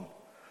alone.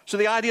 So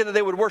the idea that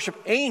they would worship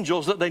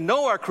angels, that they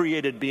know are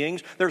created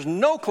beings, there's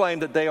no claim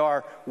that they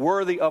are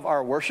worthy of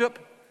our worship.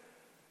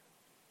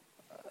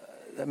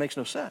 That makes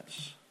no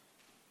sense.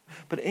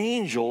 But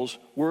angels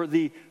were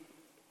the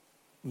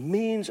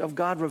means of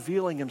God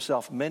revealing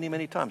himself many,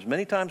 many times,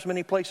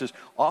 many places,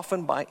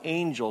 often by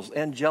angels.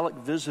 Angelic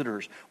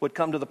visitors would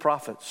come to the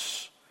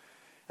prophets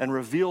and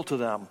reveal to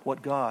them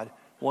what God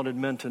wanted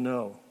men to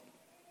know.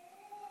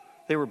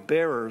 They were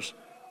bearers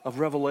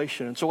of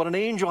revelation. And so what an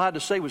angel had to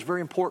say was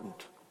very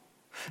important.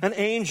 An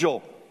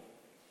angel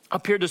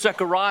appeared to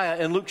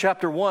Zechariah in Luke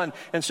chapter 1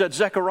 and said,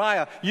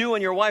 Zechariah, you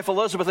and your wife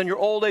Elizabeth in your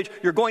old age,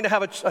 you're going to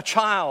have a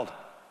child.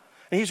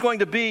 And he's going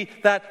to be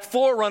that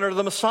forerunner to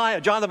the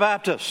Messiah, John the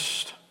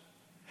Baptist.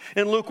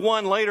 In Luke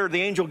 1 later,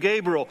 the angel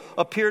Gabriel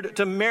appeared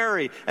to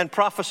Mary and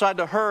prophesied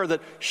to her that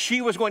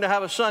she was going to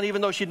have a son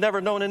even though she'd never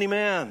known any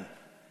man.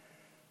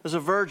 As a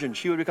virgin,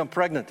 she would become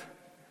pregnant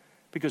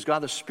because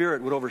God the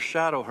Spirit would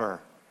overshadow her.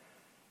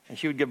 And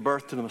she would give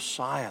birth to the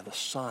Messiah, the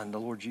Son, the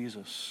Lord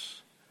Jesus.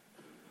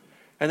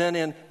 And then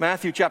in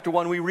Matthew chapter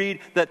 1, we read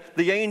that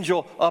the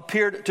angel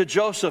appeared to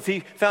Joseph.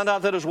 He found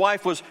out that his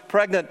wife was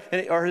pregnant,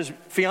 or his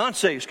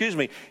fiancée,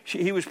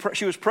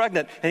 she was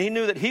pregnant, and he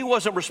knew that he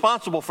wasn't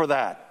responsible for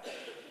that.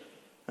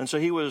 And so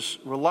he was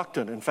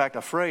reluctant, in fact,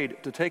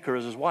 afraid to take her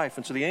as his wife.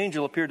 And so the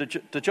angel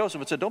appeared to Joseph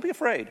and said, don't be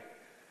afraid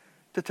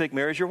to take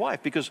Mary as your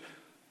wife, because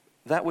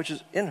that which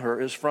is in her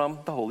is from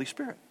the Holy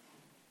Spirit.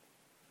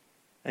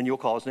 And you'll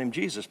call his name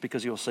Jesus,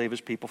 because he will save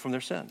his people from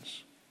their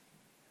sins.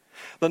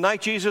 The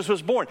night Jesus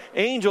was born,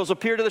 angels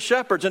appeared to the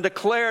shepherds and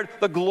declared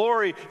the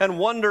glory and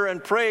wonder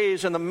and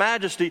praise and the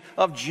majesty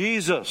of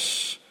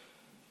Jesus,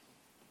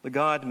 the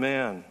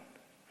God-man.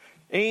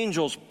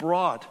 Angels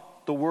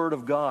brought the word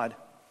of God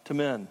to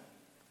men.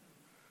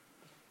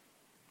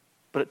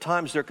 But at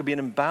times there could be an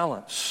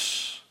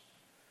imbalance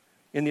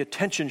in the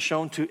attention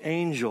shown to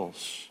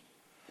angels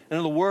and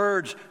in the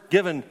words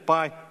given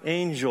by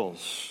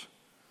angels.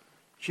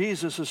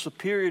 Jesus is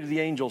superior to the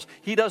angels.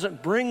 He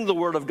doesn't bring the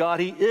word of God.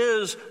 He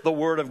is the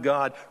word of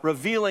God,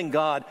 revealing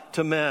God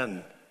to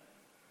men.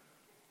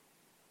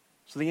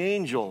 So the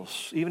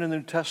angels, even in the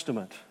New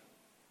Testament,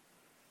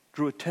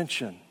 drew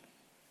attention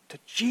to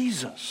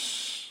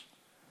Jesus.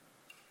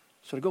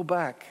 So to go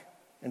back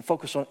and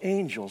focus on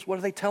angels, what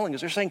are they telling us?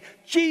 They're saying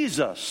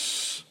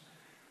Jesus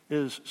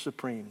is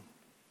supreme,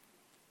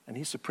 and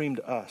he's supreme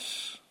to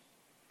us.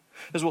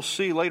 As we'll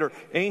see later,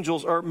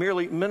 angels are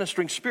merely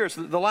ministering spirits.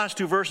 The last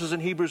two verses in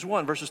Hebrews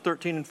 1, verses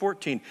 13 and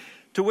 14.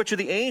 To which of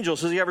the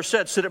angels has he ever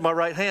said, sit at my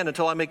right hand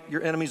until I make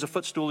your enemies a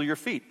footstool of your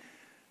feet?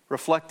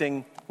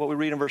 Reflecting what we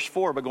read in verse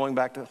 4, but going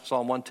back to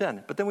Psalm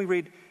 110. But then we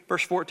read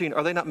verse 14.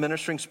 Are they not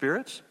ministering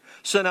spirits?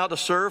 Sent out to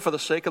serve for the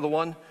sake of the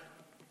one,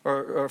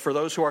 or for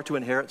those who are to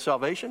inherit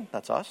salvation?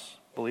 That's us,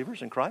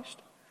 believers in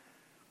Christ.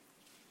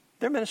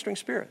 They're ministering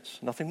spirits,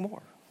 nothing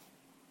more.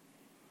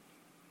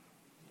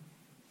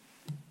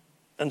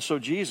 And so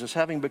Jesus,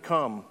 having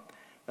become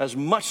as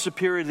much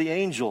superior to the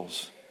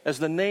angels as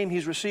the name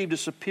he's received is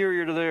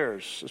superior to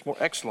theirs, is more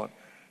excellent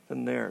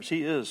than theirs.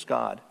 He is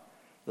God,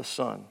 the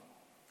Son.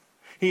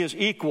 He is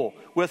equal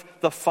with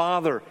the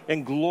Father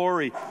in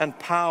glory and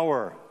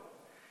power.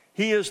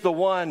 He is the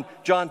one,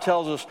 John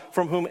tells us,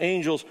 from whom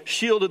angels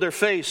shielded their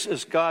face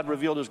as God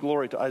revealed his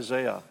glory to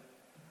Isaiah.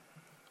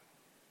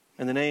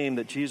 And the name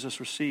that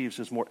Jesus receives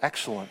is more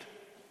excellent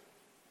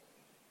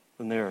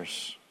than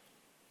theirs.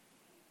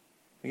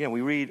 Again,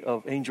 we read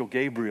of angel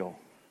Gabriel.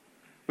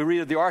 We read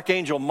of the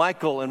archangel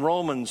Michael in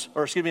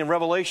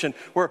Revelation,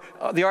 where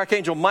the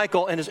archangel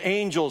Michael and his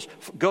angels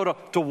go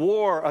to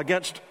war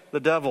against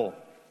the devil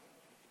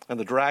and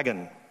the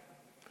dragon.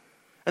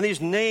 And these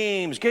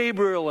names,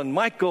 Gabriel and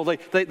Michael,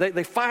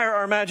 they fire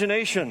our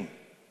imagination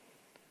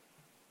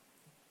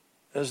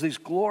as these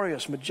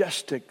glorious,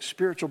 majestic,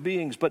 spiritual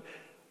beings. But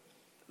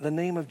the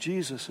name of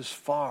Jesus is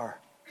far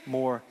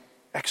more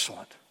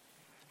excellent,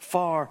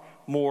 far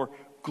more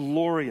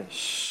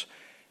glorious.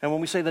 And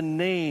when we say the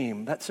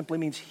name, that simply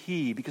means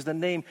he, because the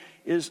name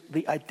is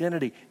the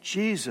identity.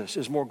 Jesus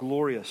is more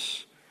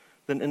glorious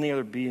than any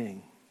other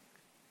being.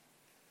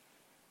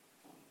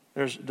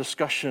 There's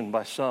discussion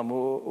by some.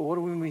 What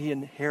do we mean he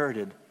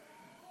inherited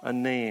a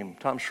name?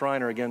 Tom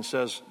Schreiner again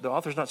says, the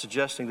author's not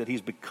suggesting that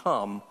he's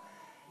become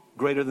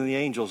greater than the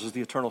angels as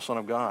the eternal Son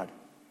of God.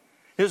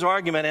 His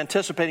argument,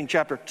 anticipating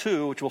chapter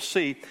 2, which we'll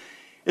see,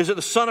 is that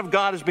the Son of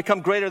God has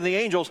become greater than the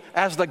angels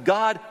as the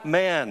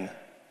God-man.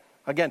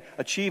 Again,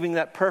 achieving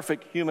that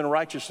perfect human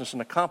righteousness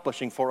and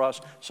accomplishing for us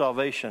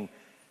salvation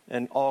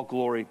and all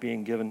glory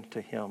being given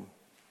to him.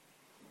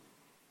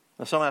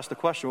 Now, some ask the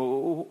question,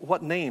 well,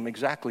 what name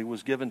exactly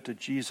was given to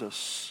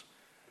Jesus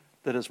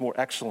that is more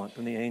excellent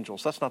than the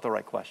angels? That's not the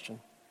right question.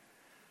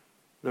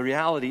 The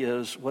reality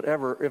is,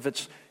 whatever, if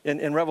it's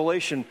in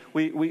Revelation,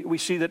 we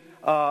see that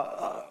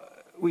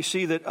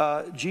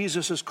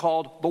Jesus is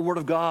called the Word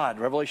of God,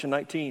 Revelation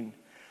 19.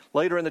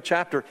 Later in the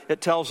chapter,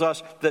 it tells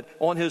us that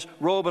on his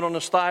robe and on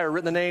his thigh are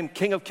written the name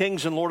King of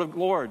Kings and Lord of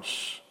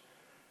Lords.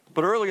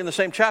 But early in the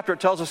same chapter, it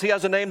tells us he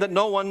has a name that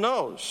no one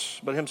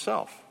knows but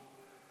himself.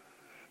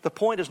 The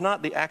point is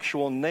not the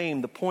actual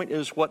name. The point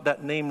is what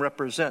that name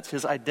represents,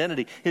 his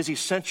identity, his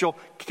essential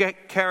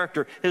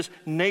character, his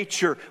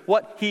nature,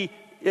 what he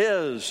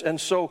is.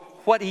 And so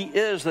what he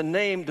is, the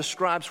name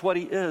describes what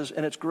he is,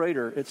 and it's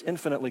greater, it's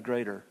infinitely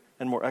greater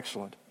and more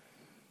excellent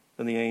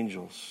than the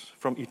angels.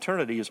 From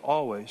eternity has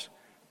always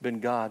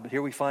been God. But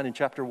here we find in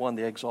chapter 1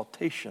 the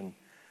exaltation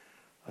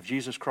of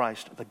Jesus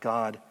Christ, the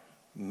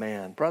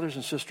God-man. Brothers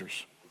and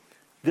sisters,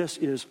 this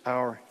is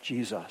our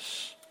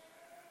Jesus.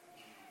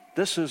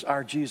 This is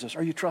our Jesus.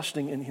 Are you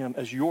trusting in him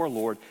as your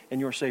Lord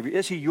and your Savior?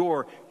 Is he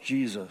your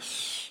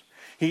Jesus?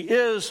 He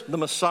is the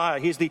Messiah.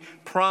 He's the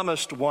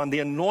promised one, the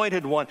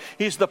anointed one.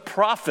 He's the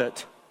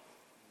prophet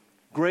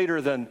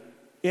greater than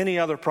any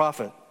other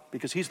prophet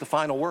because he's the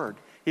final word.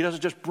 He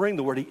doesn't just bring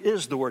the word, he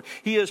is the word.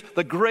 He is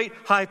the great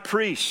high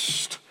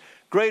priest,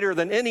 greater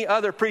than any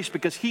other priest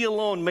because he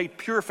alone made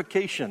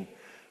purification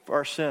for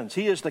our sins.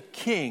 He is the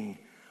King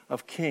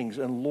of kings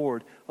and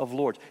Lord of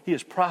lords. He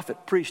is prophet,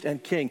 priest,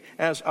 and king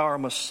as our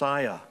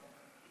Messiah.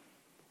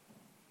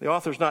 The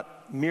author's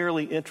not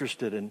merely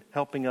interested in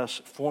helping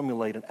us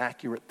formulate an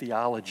accurate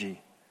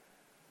theology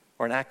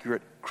or an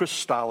accurate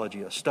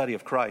Christology, a study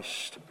of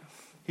Christ.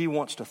 He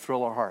wants to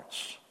thrill our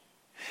hearts.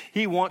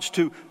 He wants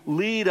to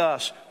lead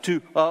us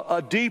to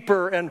a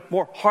deeper and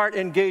more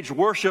heart-engaged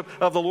worship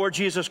of the Lord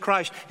Jesus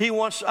Christ. He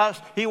wants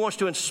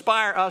to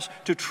inspire us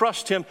to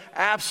trust him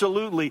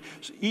absolutely,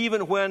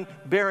 even when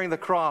bearing the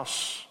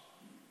cross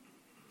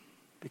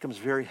becomes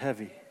very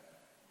heavy,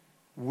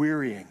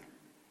 wearying,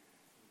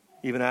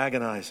 even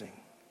agonizing.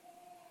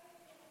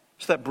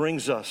 So that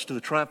brings us to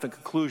the triumphant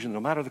conclusion, no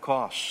matter the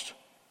cost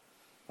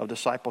of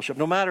discipleship,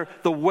 no matter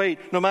the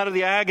weight, no matter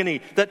the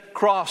agony that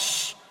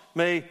cross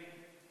may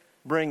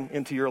bring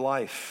into your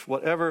life,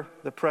 whatever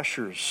the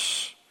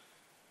pressures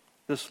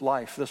this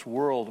life, this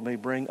world may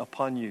bring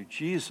upon you,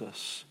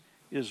 Jesus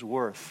is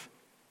worth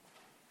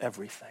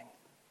everything.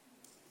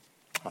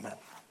 Amen.